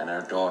mom and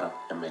her daughter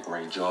in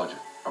McRae, Georgia.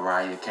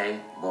 Mariah K.,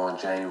 born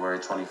January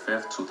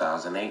 25th,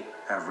 2008,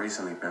 have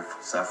recently been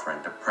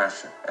suffering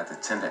depression at the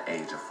tender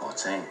age of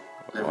 14.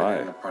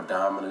 Living in a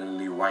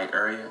predominantly white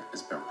area,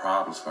 it's been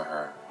problems for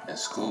her in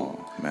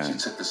school. Man. She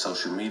took to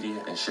social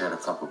media and shared a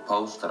couple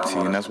posts that I want. See,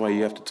 and that's why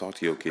you have to talk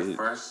to your kids.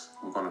 First,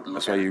 we're gonna look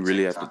that's at why you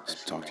really have TikTok to that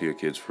she talk to made. your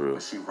kids for real.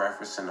 But she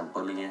referencing the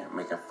bullying,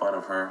 making fun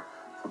of her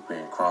for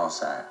being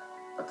cross-eyed.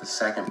 But the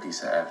second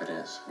piece of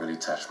evidence really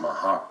touched my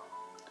heart.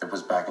 It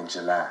was back in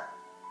July,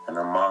 and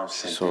her mom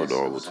sent so this. It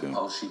adorable was a too.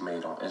 post she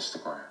made on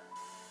Instagram.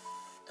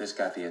 This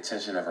got the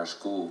attention of her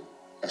school,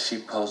 and she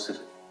posted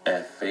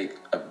a fake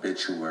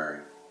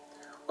obituary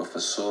with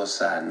a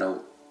suicide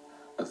note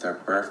with her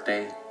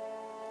birthday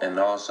and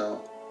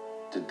also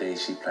the day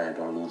she planned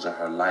on losing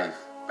her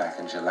life back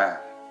in July.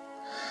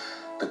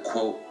 The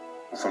quote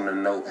from the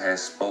note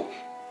has spoke,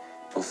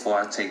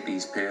 "Before I take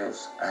these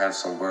pills, I have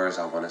some words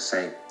I want to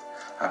say.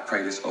 I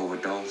pray this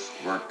overdose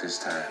worked this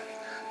time.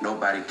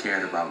 Nobody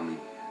cared about me.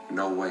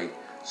 No way.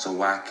 So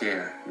why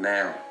care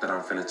now that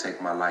I'm finna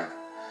take my life?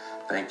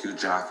 Thank you,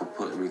 Jah, for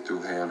putting me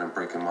through hell and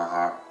breaking my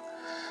heart.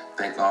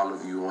 Thank all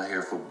of you on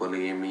here for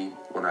bullying me.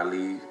 When I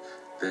leave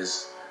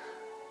this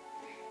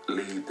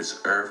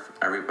earth,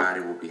 everybody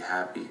will be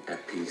happy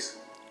at peace.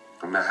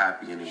 I'm not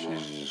happy anymore.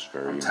 She's just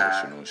very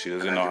tired. emotional. She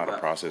doesn't know how to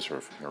process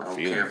her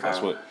feelings.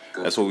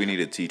 That's what we need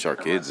to teach our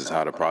kids is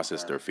how to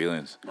process their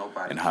feelings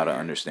and how to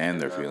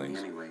understand their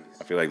feelings.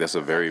 I feel like that's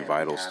a very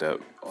vital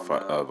step,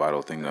 a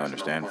vital thing to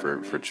understand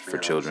for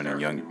children and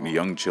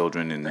young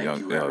children and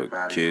young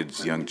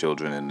kids, young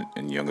children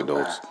and young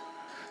adults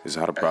is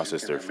how to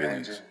process their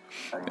feelings.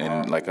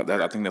 And like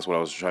that, I think that's what I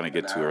was trying to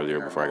get to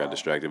earlier before I got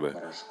distracted. But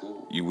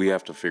we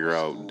have to figure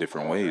out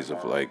different ways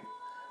of like.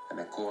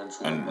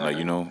 And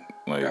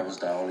like that was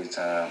the only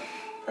time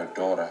her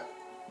daughter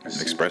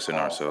expressing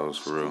ourselves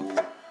for real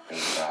in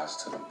regards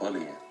to the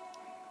bullying.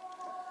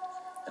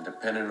 And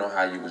depending on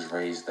how you was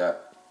raised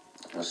up,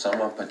 when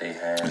someone put their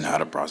hands and how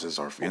to process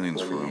our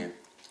feelings for real,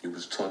 you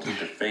was taught to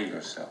defend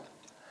yourself.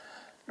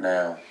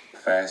 Now,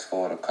 fast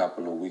forward a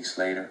couple of weeks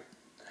later,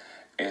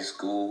 in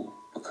school,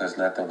 because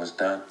nothing was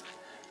done,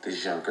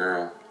 this young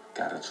girl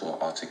got into an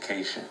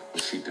altercation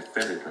where she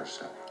defended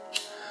herself.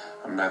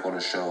 I'm not going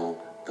to show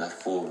the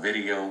full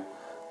video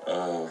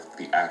of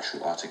the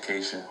actual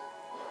altercation.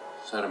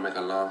 So to make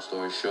a long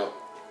story short,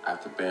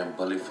 after being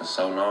bullied for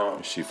so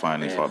long, she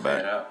finally fought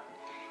back.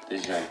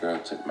 This young girl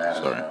took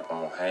matters in her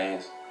own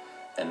hands,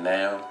 and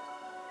now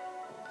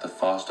the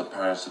foster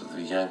parents of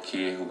the young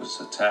kid who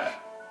was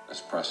attacked is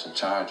pressing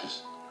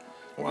charges.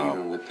 Wow.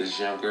 Even with this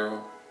young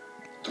girl,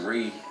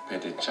 3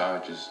 pending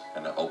charges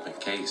and an open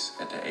case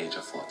at the age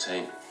of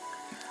 14.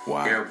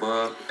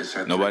 Wow.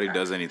 Nobody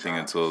does anything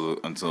until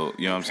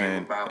you know what I'm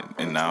saying?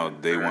 And now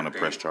they want to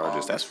press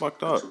charges. That's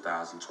fucked up.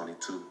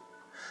 2022.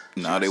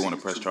 Now they want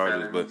to press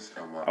charges, but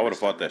I would have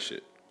fought that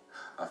shit.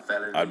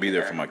 I'd be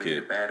there for my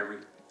kid. Battery,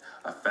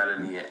 a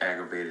felony in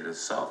aggravated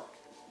assault,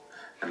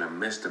 and a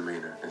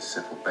misdemeanor in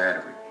simple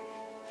battery.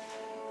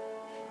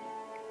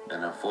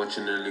 And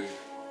unfortunately,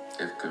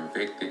 if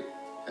convicted,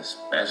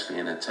 especially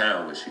in the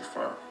town where she's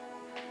from,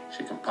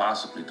 she can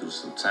possibly do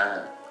some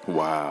time.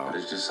 Wow. But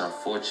it's just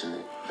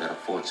unfortunate that a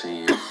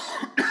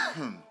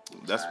 14-year-old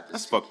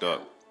that's fucked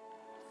up.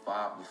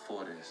 Far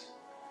before this,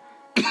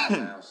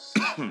 now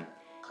suffering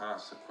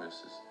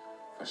consequences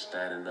for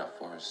standing up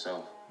for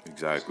herself.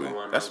 Exactly.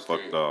 That's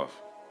fucked off.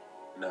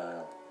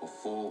 Now,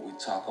 before we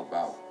talk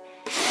about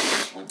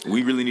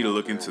we really need to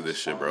look into this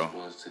shit, bro.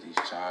 To these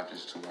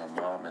charges to her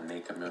mom and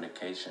their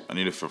communication. I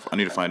need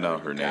to find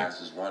out her name.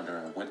 Guys is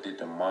wondering, what did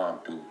the mom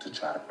do to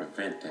try to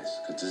prevent this?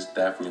 Because this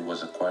definitely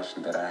was a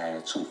question that I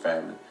had too,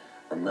 family.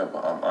 Remember,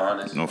 I'm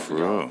honest. No, for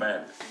real.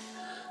 Family.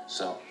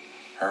 So,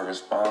 her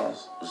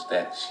response was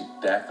that she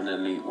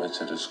definitely went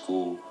to the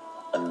school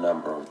a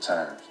number of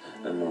times.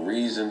 And the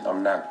reason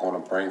I'm not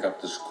going to bring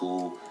up the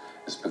school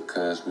is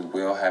because we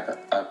will have an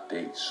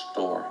update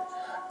story.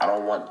 I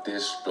don't want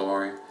this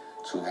story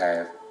to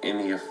have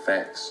any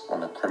effects on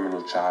the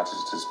criminal charges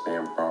that's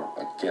being brought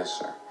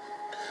against her.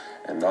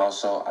 And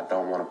also, I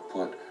don't want to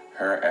put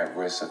her at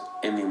risk of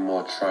any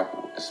more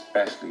trouble,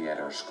 especially at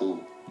her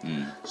school.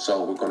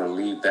 So we're going to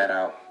leave that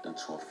out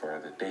until a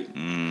further date.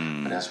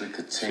 But as we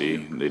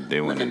continue, see, they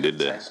went and did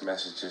that. Text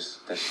messages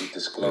that she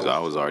disclosed. Because I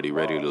was already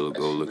ready to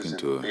go look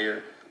into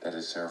it. That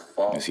it's her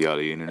fault. You see how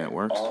the internet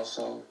works?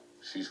 Also,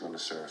 she's going to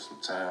serve some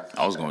time.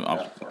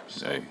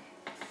 Hey.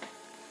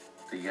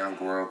 The young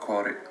girl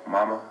quoted,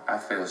 "Mama, I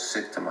feel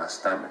sick to my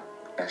stomach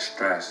and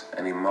stressed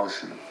and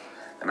emotional.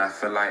 And I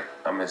feel like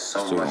I'm in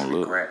so much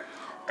regret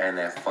and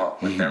at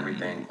fault with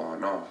everything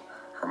going on."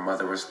 Her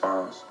mother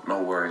responds,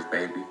 "No worries,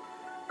 baby.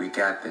 We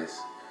got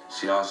this."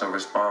 She also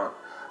responds,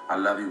 "I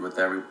love you with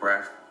every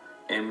breath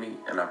in me,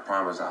 and I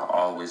promise I'll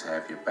always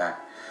have your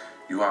back.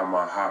 You are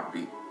my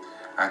heartbeat.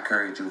 I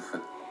carried you for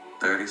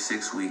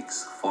 36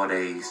 weeks, 4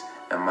 days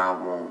in my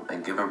womb,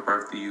 and giving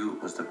birth to you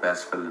was the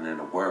best feeling in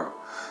the world.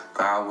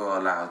 God will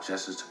allow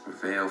justice to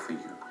prevail for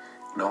you.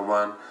 No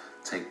one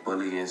take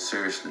bullying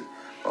seriously,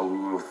 but we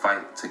will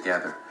fight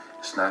together.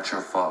 It's not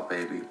your fault,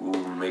 baby. We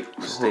will make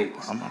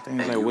mistakes." I'm not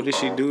thinking like, what did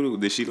she do?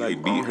 Did she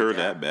like beat her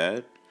that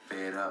bad?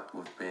 Fed up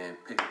with being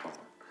picked on.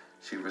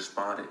 She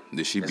responded.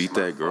 Did she beat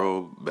that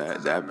girl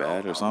that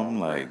bad or something?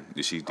 Like,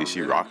 did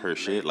she rock her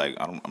shit? Like,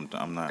 I'm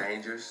not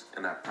dangerous,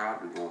 and I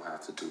probably won't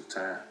have to do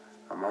time.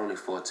 I'm only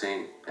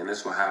 14, and this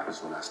is what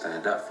happens when I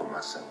stand up for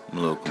myself. I'm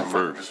a little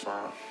confused.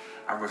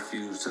 I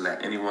refuse to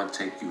let anyone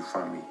take you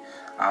from me.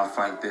 I'll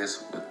fight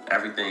this with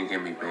everything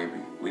in me, baby.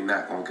 We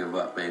not gonna give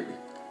up, baby.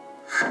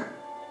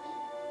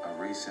 A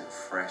recent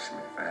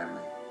freshman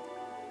family,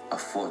 a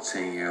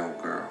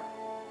 14-year-old girl,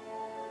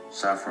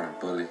 suffering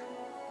bully,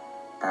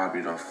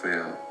 probably don't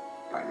feel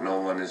like no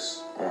one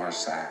is on her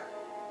side.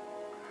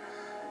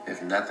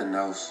 If nothing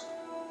else,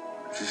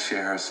 just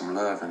share her some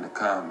love in the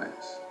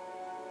comments.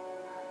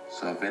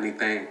 So if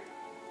anything,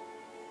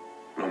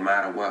 no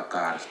matter what,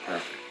 God is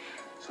perfect.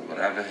 So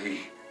whatever he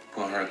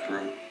put her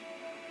through,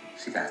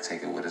 she gotta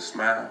take it with a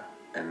smile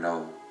and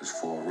know it's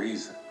for a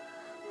reason.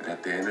 But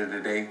at the end of the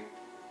day,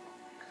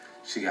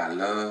 she got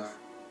love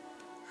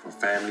from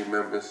family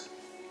members.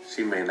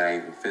 She may not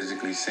even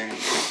physically sing.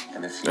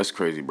 And if she... That's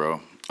crazy, bro.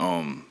 I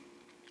ain't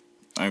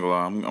gonna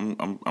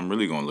lie. I'm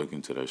really gonna look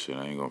into that shit.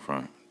 I ain't gonna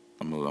front.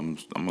 I'm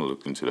gonna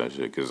look into that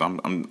shit because I'm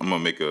gonna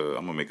make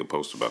a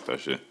post about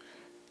that shit.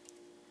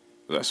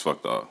 That's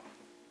fucked up.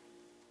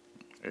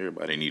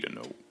 Everybody need to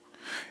know.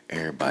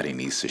 Everybody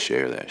needs to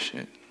share that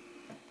shit.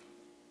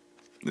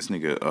 This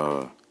nigga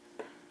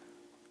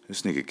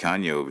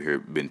Kanye over here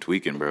been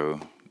tweaking, bro.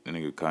 That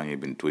nigga Kanye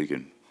been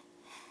tweaking.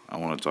 I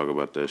want to talk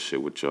about that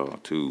shit with y'all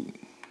too.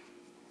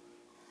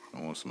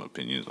 I want some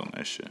opinions on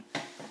that shit.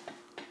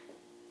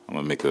 I'm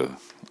gonna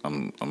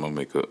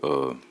make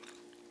a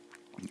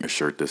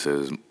shirt that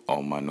says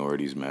 "All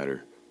minorities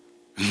matter."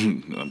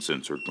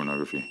 Uncensored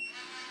pornography.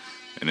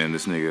 And then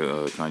this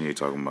nigga Kanye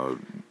talking about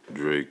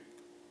Drake.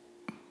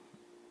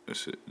 It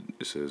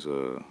says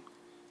what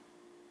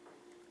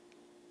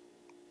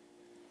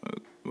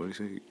do you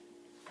say?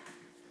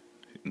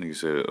 Nigga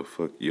said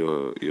fuck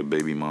your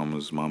baby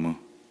mama's mama.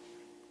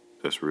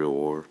 That's real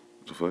war.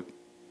 What the fuck?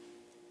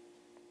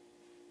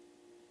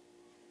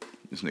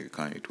 This nigga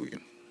Kanye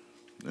tweaking.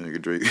 That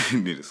nigga Drake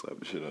need to slap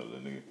the shit out of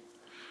that nigga.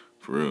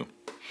 For real.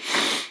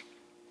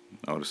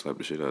 I would've slapped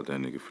the shit out of that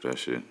nigga for that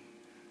shit.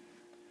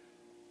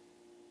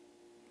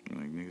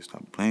 Like, nigga,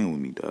 stop playing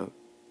with me, dog.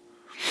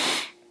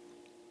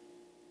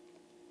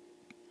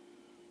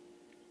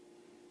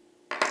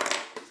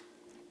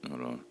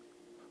 Hold on.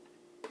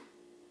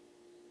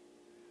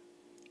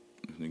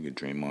 This nigga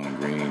Draymond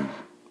Green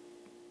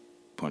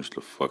punched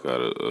the fuck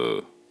out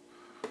of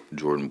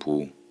Jordan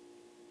Poole.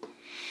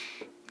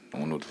 I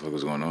don't know what the fuck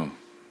is going on.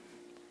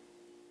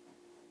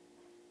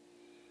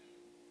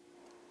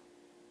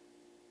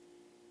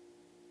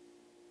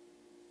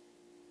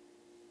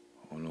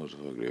 I don't know what the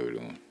fuck they were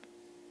doing.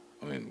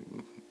 I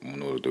mean, I don't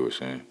know what they were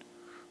saying.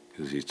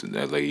 Cause you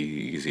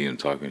see him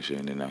talking shit,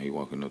 and then now he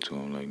walking up to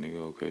him like,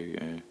 nigga, okay,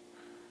 and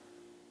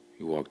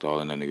he walked all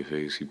in that nigga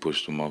face. He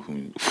pushed him off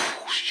him.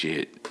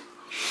 Shit.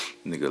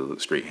 Nigga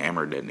straight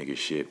hammered that nigga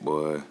shit,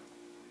 boy.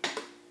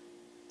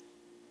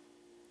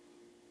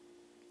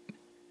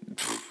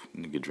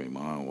 Nigga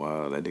Draymond,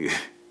 wow, that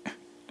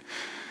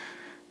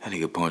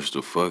nigga punched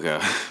the fuck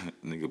out.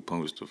 Nigga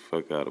punched the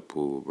fuck out of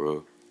Poole,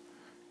 bro.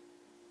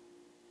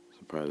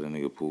 Surprised that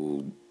nigga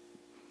Poole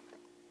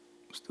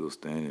still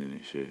standing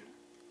and shit.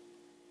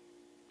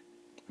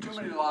 Too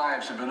many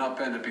lives have been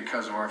upended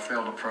because of our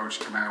failed approach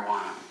to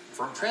marijuana.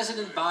 From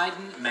President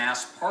Biden,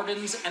 mass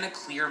pardons and a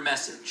clear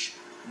message.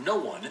 No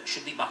one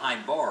should be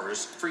behind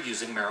bars for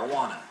using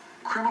marijuana.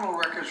 Criminal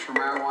records for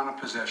marijuana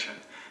possession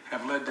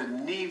have led to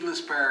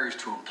needless barriers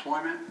to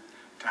employment,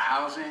 to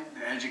housing,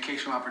 to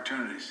educational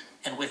opportunities.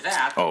 And with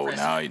that,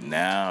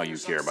 now you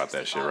care about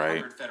that shit,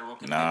 right?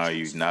 Now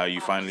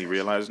you finally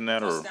realizing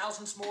that, or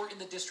thousands more in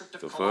the District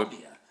of the Columbia.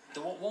 fuck?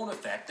 That won't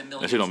affect the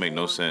millions that shit don't make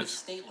no sense.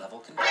 State-level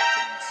convictions.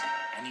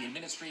 And the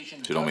administration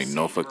shit don't make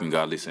no fucking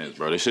godly sense,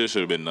 bro. This shit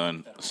should have been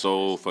done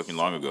so fucking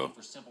long ago.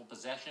 For simple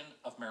possession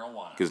of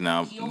marijuana. Because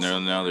now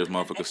there's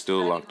motherfuckers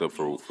still locked up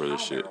for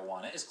this shit.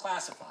 Marijuana is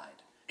classified.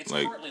 It's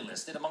like, currently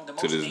listed among the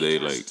most to this day,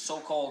 like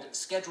so-called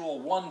Schedule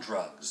 1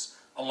 drugs,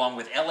 along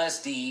with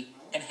LSD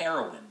and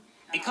heroin.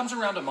 It comes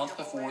around a month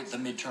before the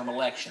midterm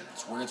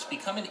elections, where it's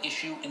become an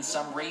issue in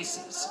some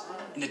races.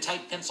 In the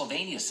tight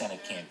Pennsylvania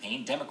Senate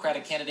campaign,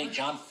 Democratic candidate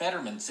John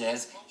Fetterman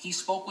says he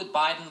spoke with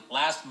Biden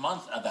last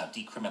month about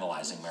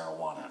decriminalizing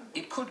marijuana.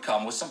 It could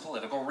come with some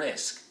political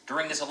risk.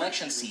 During this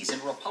election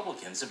season,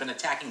 Republicans have been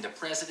attacking the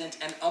president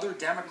and other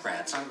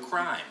Democrats on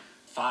crime.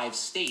 5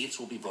 states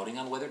will be voting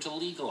on whether to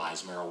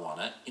legalize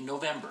marijuana in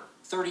November.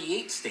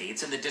 38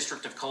 states in the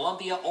District of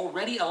Columbia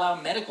already allow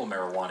medical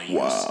marijuana use.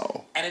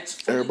 Wow. And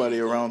it's everybody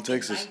around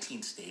Texas.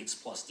 19 states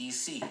plus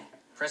D.C.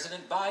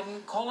 President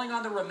Biden calling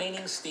on the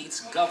remaining states'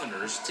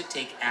 governors to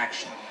take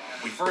action.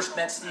 We first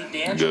met Steve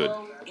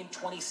D'Angelo in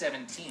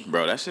 2017.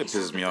 Bro, that shit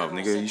pisses me off,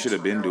 nigga. You should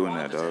have been doing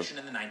that, dog.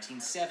 In the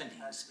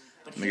 1970s.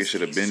 Nigga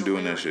should have been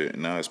doing that shit,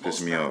 and now it's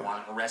pissing me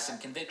off. Arrests and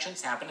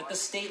convictions happen at the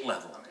state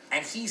level.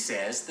 And he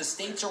says the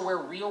states are where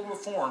real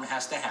reform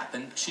has to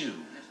happen, too.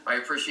 I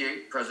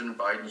appreciate President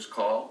Biden's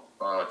call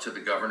to the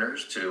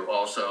governors to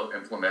also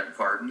implement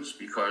pardons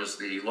because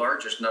the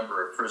largest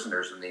number of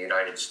prisoners in the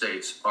United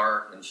States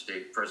are in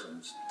state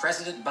prisons.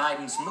 President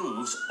Biden's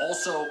moves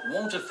also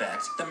won't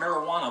affect the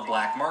marijuana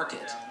black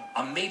market,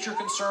 a major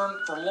concern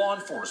for law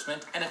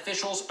enforcement and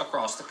officials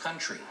across the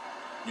country.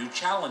 New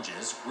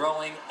challenges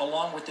growing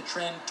along with the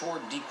trend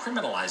toward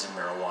decriminalizing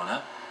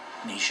marijuana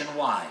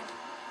nationwide.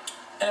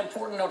 An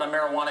important note on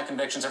marijuana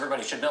convictions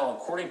everybody should know.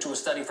 According to a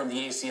study from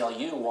the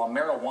ACLU, while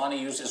marijuana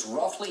use is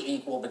roughly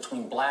equal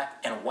between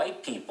black and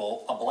white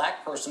people, a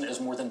black person is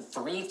more than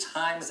 3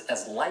 times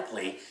as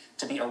likely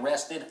to be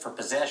arrested for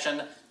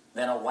possession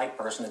than a white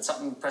person. It's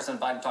something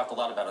President Biden talked a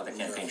lot about on the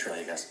campaign trail,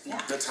 you guys.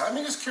 Yeah. The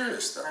timing is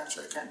curious, though,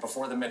 Jacob.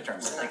 Before the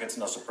midterms, I think it's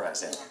no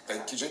surprise. Yeah.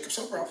 Thank you, Jacob.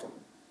 So powerful.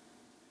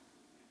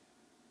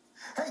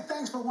 Hey,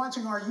 thanks for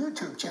watching our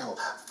YouTube channel.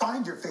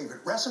 Find your favorite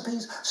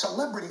recipes,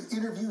 celebrity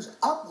interviews,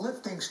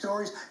 uplifting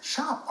stories,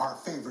 shop our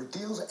favorite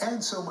deals,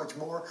 and so much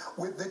more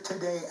with the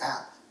Today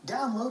app.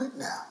 Download it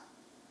now.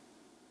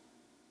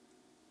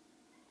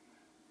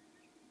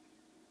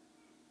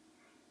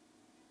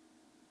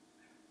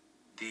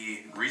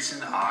 The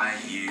reason I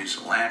use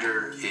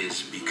LANDR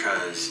is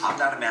because I'm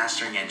not a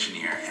mastering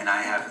engineer and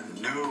I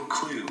have no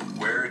clue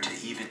where to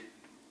even...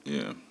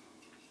 Yeah.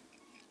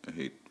 I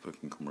hate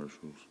fucking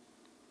commercials.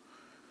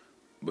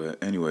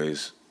 But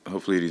anyways,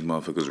 hopefully these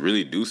motherfuckers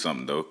really do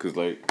something though, cause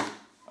like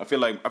I feel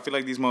like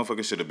these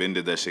motherfuckers should have been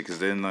did that shit, cause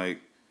then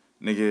like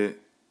nigga,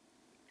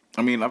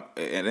 I mean,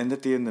 and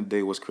at the end of the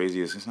day, what's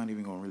crazy is it's not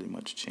even gonna really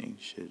much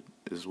change shit.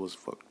 This is what's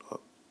fucked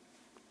up.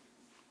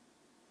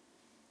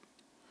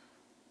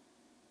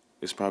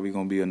 It's probably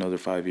gonna be another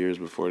 5 years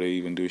before they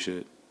even do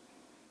shit,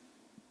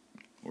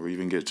 or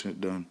even get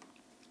shit done,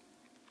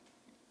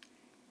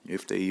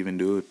 if they even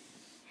do it,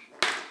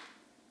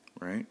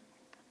 right?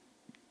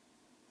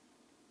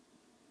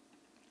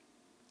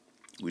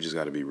 We just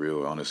gotta be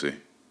real, honestly.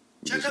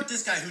 Check out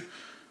this guy who...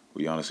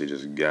 We honestly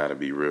just gotta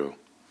be real.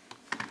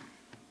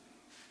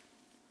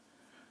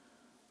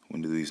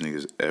 When do these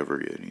niggas ever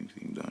get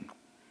anything done?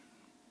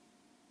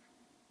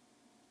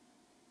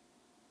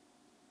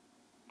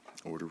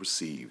 Order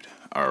received.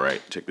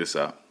 Alright, check this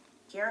out.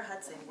 Kiera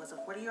Hudson was a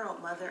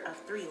 40-year-old mother of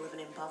 3 living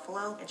in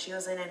Buffalo, and she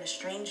was in an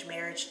estranged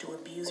marriage to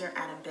abuser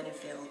Adam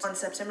Benefield. On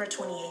September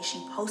 28th, she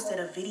posted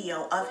a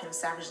video of him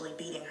savagely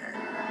beating her.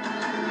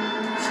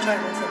 She's trying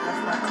to take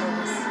off my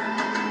clothes.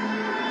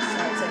 She's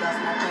trying to take off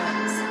my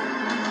pants.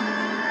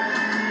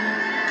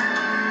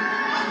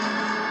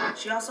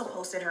 She also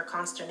posted her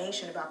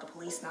consternation about the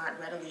police not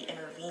readily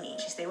intervening.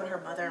 She stayed with her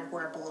mother and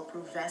wore a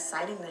bulletproof vest,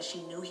 citing that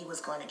she knew he was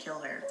going to kill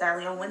her.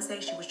 Sadly, on Wednesday,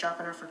 she was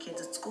dropping her for kids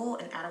at school,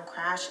 and Adam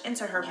crashed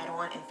into her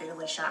head-on and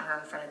fatally shot her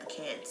in front of the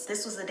kids.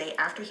 This was the day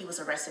after he was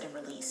arrested and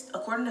released.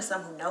 According to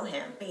some who know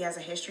him, he has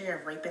a history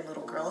of raping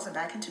little girls, and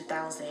back in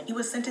 2000, he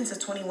was sentenced to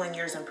 21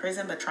 years in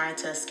prison, but tried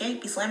to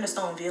escape. He slammed a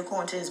stolen vehicle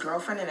into his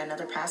girlfriend and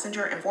another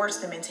passenger and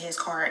forced them into his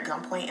car at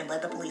gunpoint and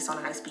led the police on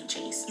a high-speed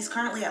chase. He's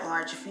currently at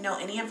large. If you know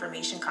any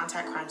information,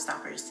 contact Crime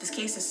Stoppers. This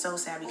case is so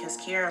sad because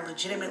Kiera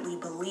legitimately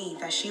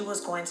believed that she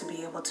was going to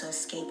be able to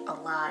escape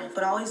alive.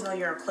 But always know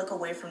you're a click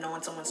away from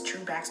knowing someone's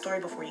true backstory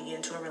before you get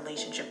into a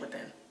relationship with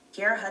them.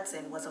 Kiera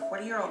Hudson was a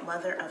 40-year-old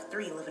mother of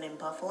 3 living in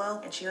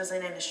Buffalo, and she was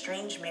in an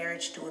estranged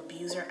marriage to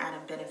abuser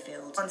Adam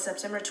Benefield. On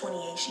September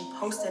 28th, she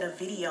posted a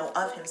video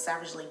of him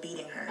savagely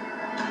beating her.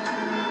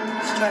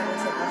 She's trying to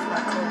take off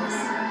my clothes.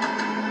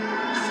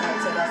 She's trying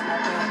to take off my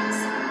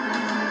pants.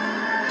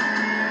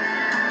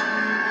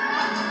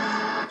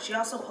 She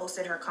also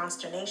posted her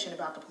consternation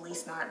about the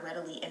police not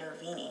readily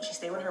intervening. She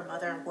stayed with her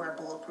mother and wore a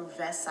bulletproof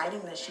vest,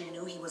 citing that she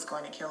knew he was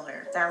going to kill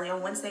her. Sadly,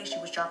 on Wednesday, she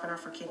was dropping her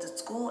for kids at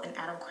school, and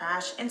Adam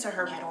crashed into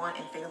her head-on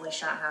and fatally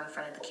shot her in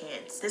front of the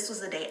kids. This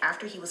was the day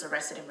after he was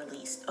arrested and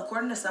released.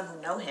 According to some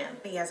who know him,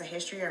 he has a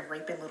history of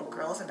raping little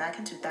girls, and back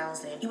in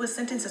 2000, he was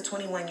sentenced to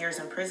 21 years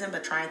in prison,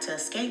 but tried to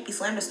escape. He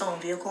slammed a stolen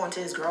vehicle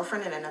into his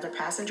girlfriend and another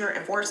passenger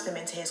and forced them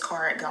into his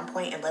car at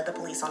gunpoint and led the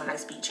police on a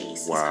high-speed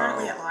chase. Wow. He's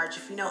currently at large.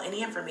 If you know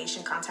any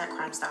information, contact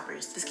Crime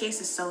Stoppers. This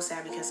case is so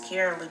sad because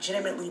Kiera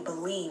legitimately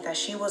believed that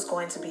she was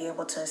going to be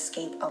able to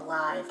escape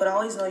alive. But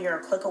always know you're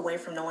a click away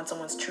from knowing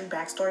someone's true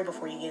backstory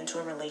before you get into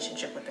a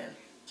relationship with them.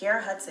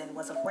 Kiera Hudson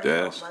was a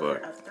 40-year-old mother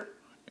of 3.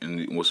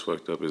 And what's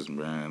fucked up is,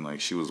 man,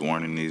 like, she was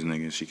warning these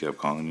niggas. She kept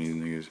calling these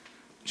niggas.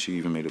 She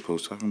even made a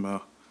post talking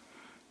about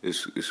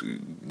it's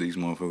these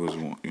motherfuckers,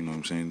 you know what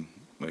I'm saying?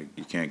 Like,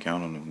 you can't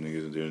count on them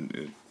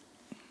niggas.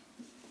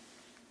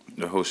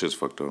 The whole shit's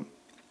fucked up.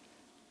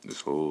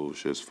 This whole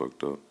shit's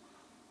fucked up.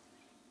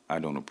 I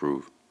don't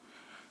approve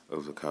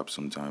of the cops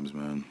sometimes,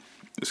 man.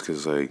 It's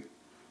because, like,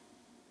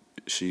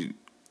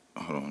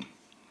 hold on.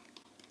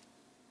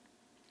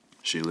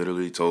 She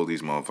literally told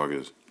these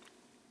motherfuckers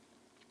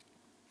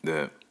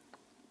that,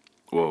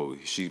 well,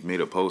 she made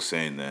a post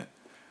saying that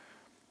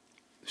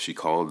she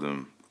called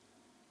them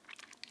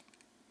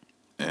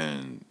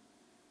and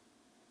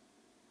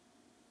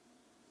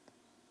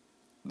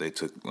they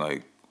took,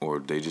 like, or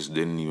they just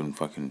didn't even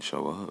fucking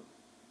show up.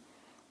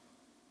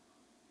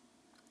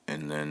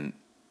 And then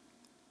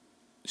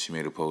she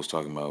made a post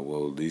talking about,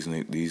 well,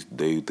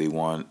 they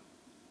want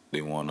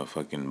a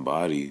fucking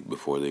body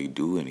before they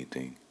do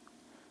anything.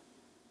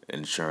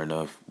 And sure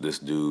enough, this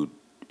dude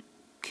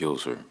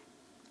kills her.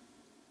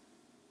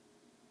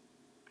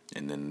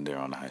 And then they're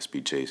on a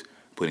high-speed chase,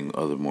 putting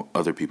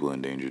other people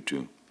in danger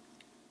too.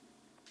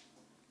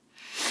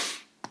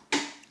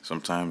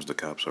 Sometimes the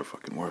cops are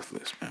fucking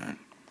worthless, man.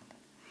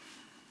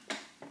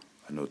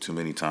 I know too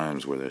many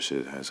times where that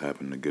shit has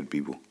happened to good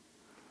people.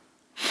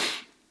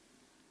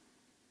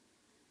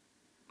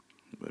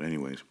 But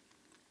anyways.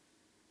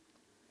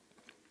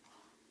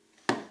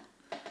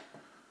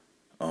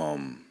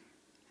 I'm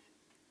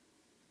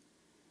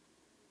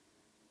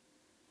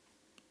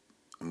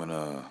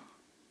gonna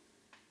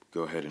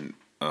go ahead and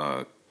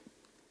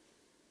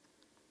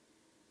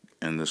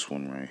end this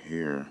one right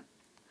here.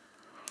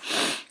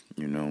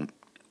 You know.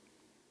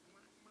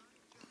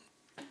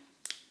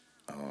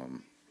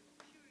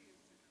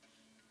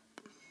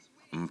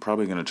 I'm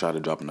probably gonna try to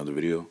drop another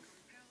video.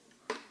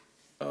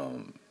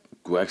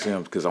 Well,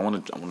 actually, because I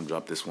want to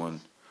drop this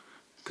one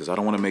because I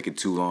don't want to make it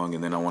too long,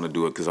 and then I want to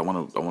do it because I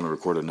want to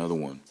record another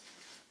one.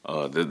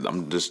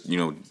 I'm just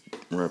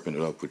wrapping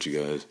it up with you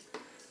guys.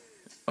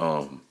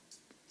 I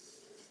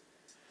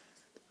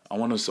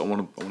want to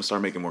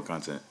start making more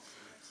content.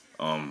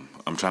 I'm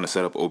trying to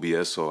set up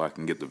OBS so I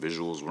can get the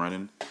visuals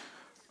running.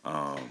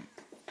 I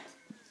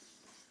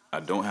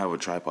don't have a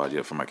tripod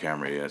yet for my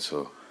camera yet,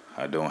 so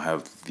I don't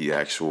have the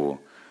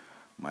actual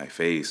my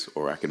face,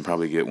 or I can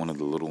probably get one of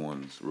the little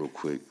ones real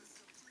quick.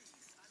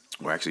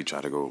 Or actually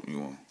try to go,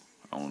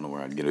 I don't know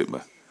where I'd get it,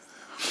 but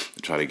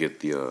try to get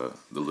the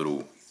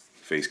little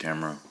face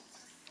camera.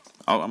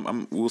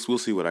 We'll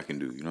see what I can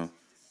do,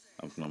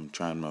 I'm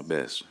trying my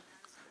best.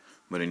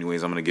 But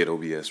anyways, I'm gonna get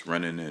OBS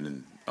running,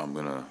 and I'm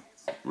gonna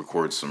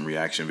record some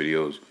reaction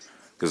videos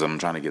because I'm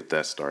trying to get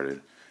that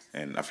started.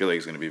 And I feel like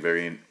it's gonna be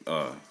very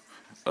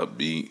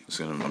upbeat.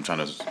 I'm trying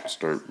to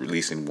start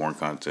releasing more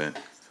content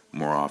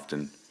more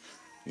often,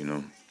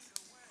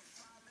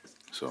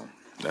 So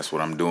that's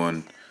what I'm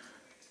doing.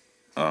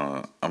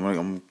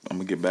 I'm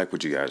gonna get back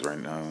with you guys right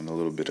now in a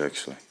little bit,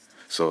 actually.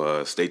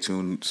 So stay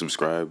tuned,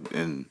 subscribe,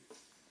 and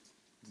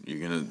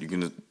you're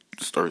gonna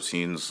start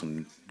seeing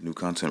some new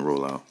content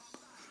roll out.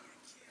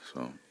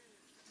 So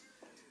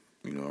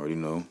already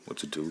know what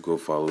to do. Go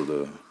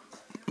follow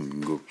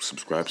go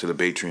subscribe to the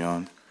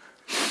Patreon.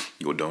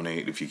 Go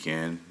donate if you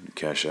can.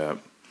 Cash App,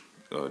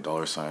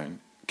 $,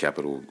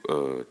 capital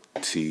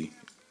T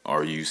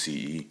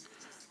RUCE.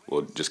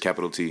 Well, just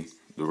capital T.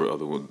 The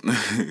other one,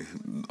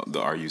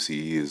 the RUCE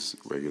is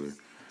regular.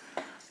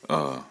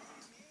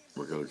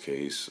 Regular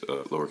case,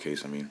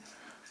 lowercase. I mean,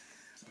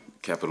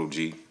 capital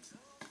G,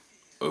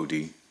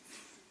 OD.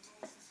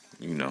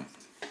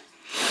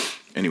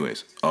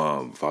 Anyways,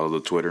 follow the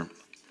Twitter,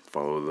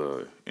 follow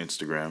the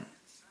Instagram,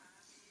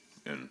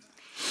 and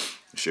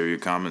share your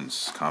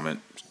comments.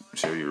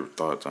 Share your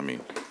thoughts. I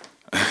mean,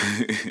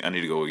 I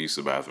need to go use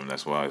the bathroom.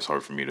 That's why it's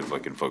hard for me to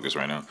fucking focus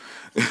right now.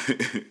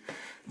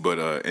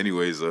 But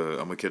anyways, I'm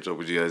gonna catch up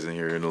with you guys in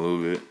here in a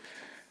little bit,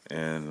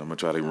 and I'm gonna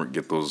try to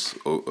get those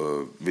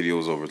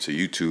videos over to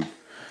YouTube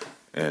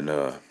and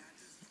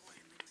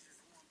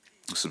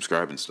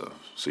subscribe and stuff,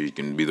 so you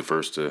can be the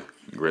first to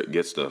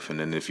get stuff. And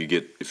then if you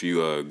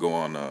go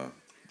on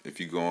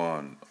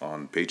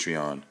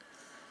Patreon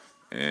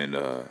and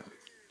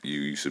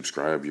you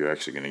subscribe, you're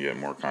actually gonna get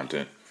more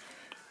content.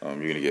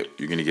 You're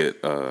gonna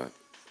get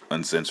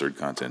uncensored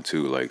content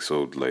too.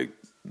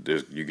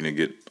 You're gonna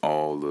get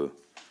all the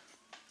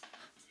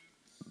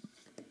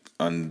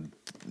unseen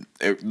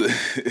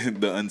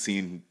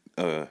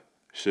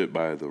shit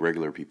by the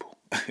regular people,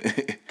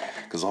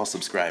 because all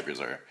subscribers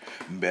are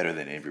better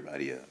than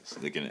everybody else.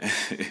 I'm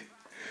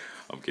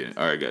kidding.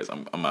 All right, guys,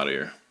 I'm out of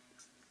here.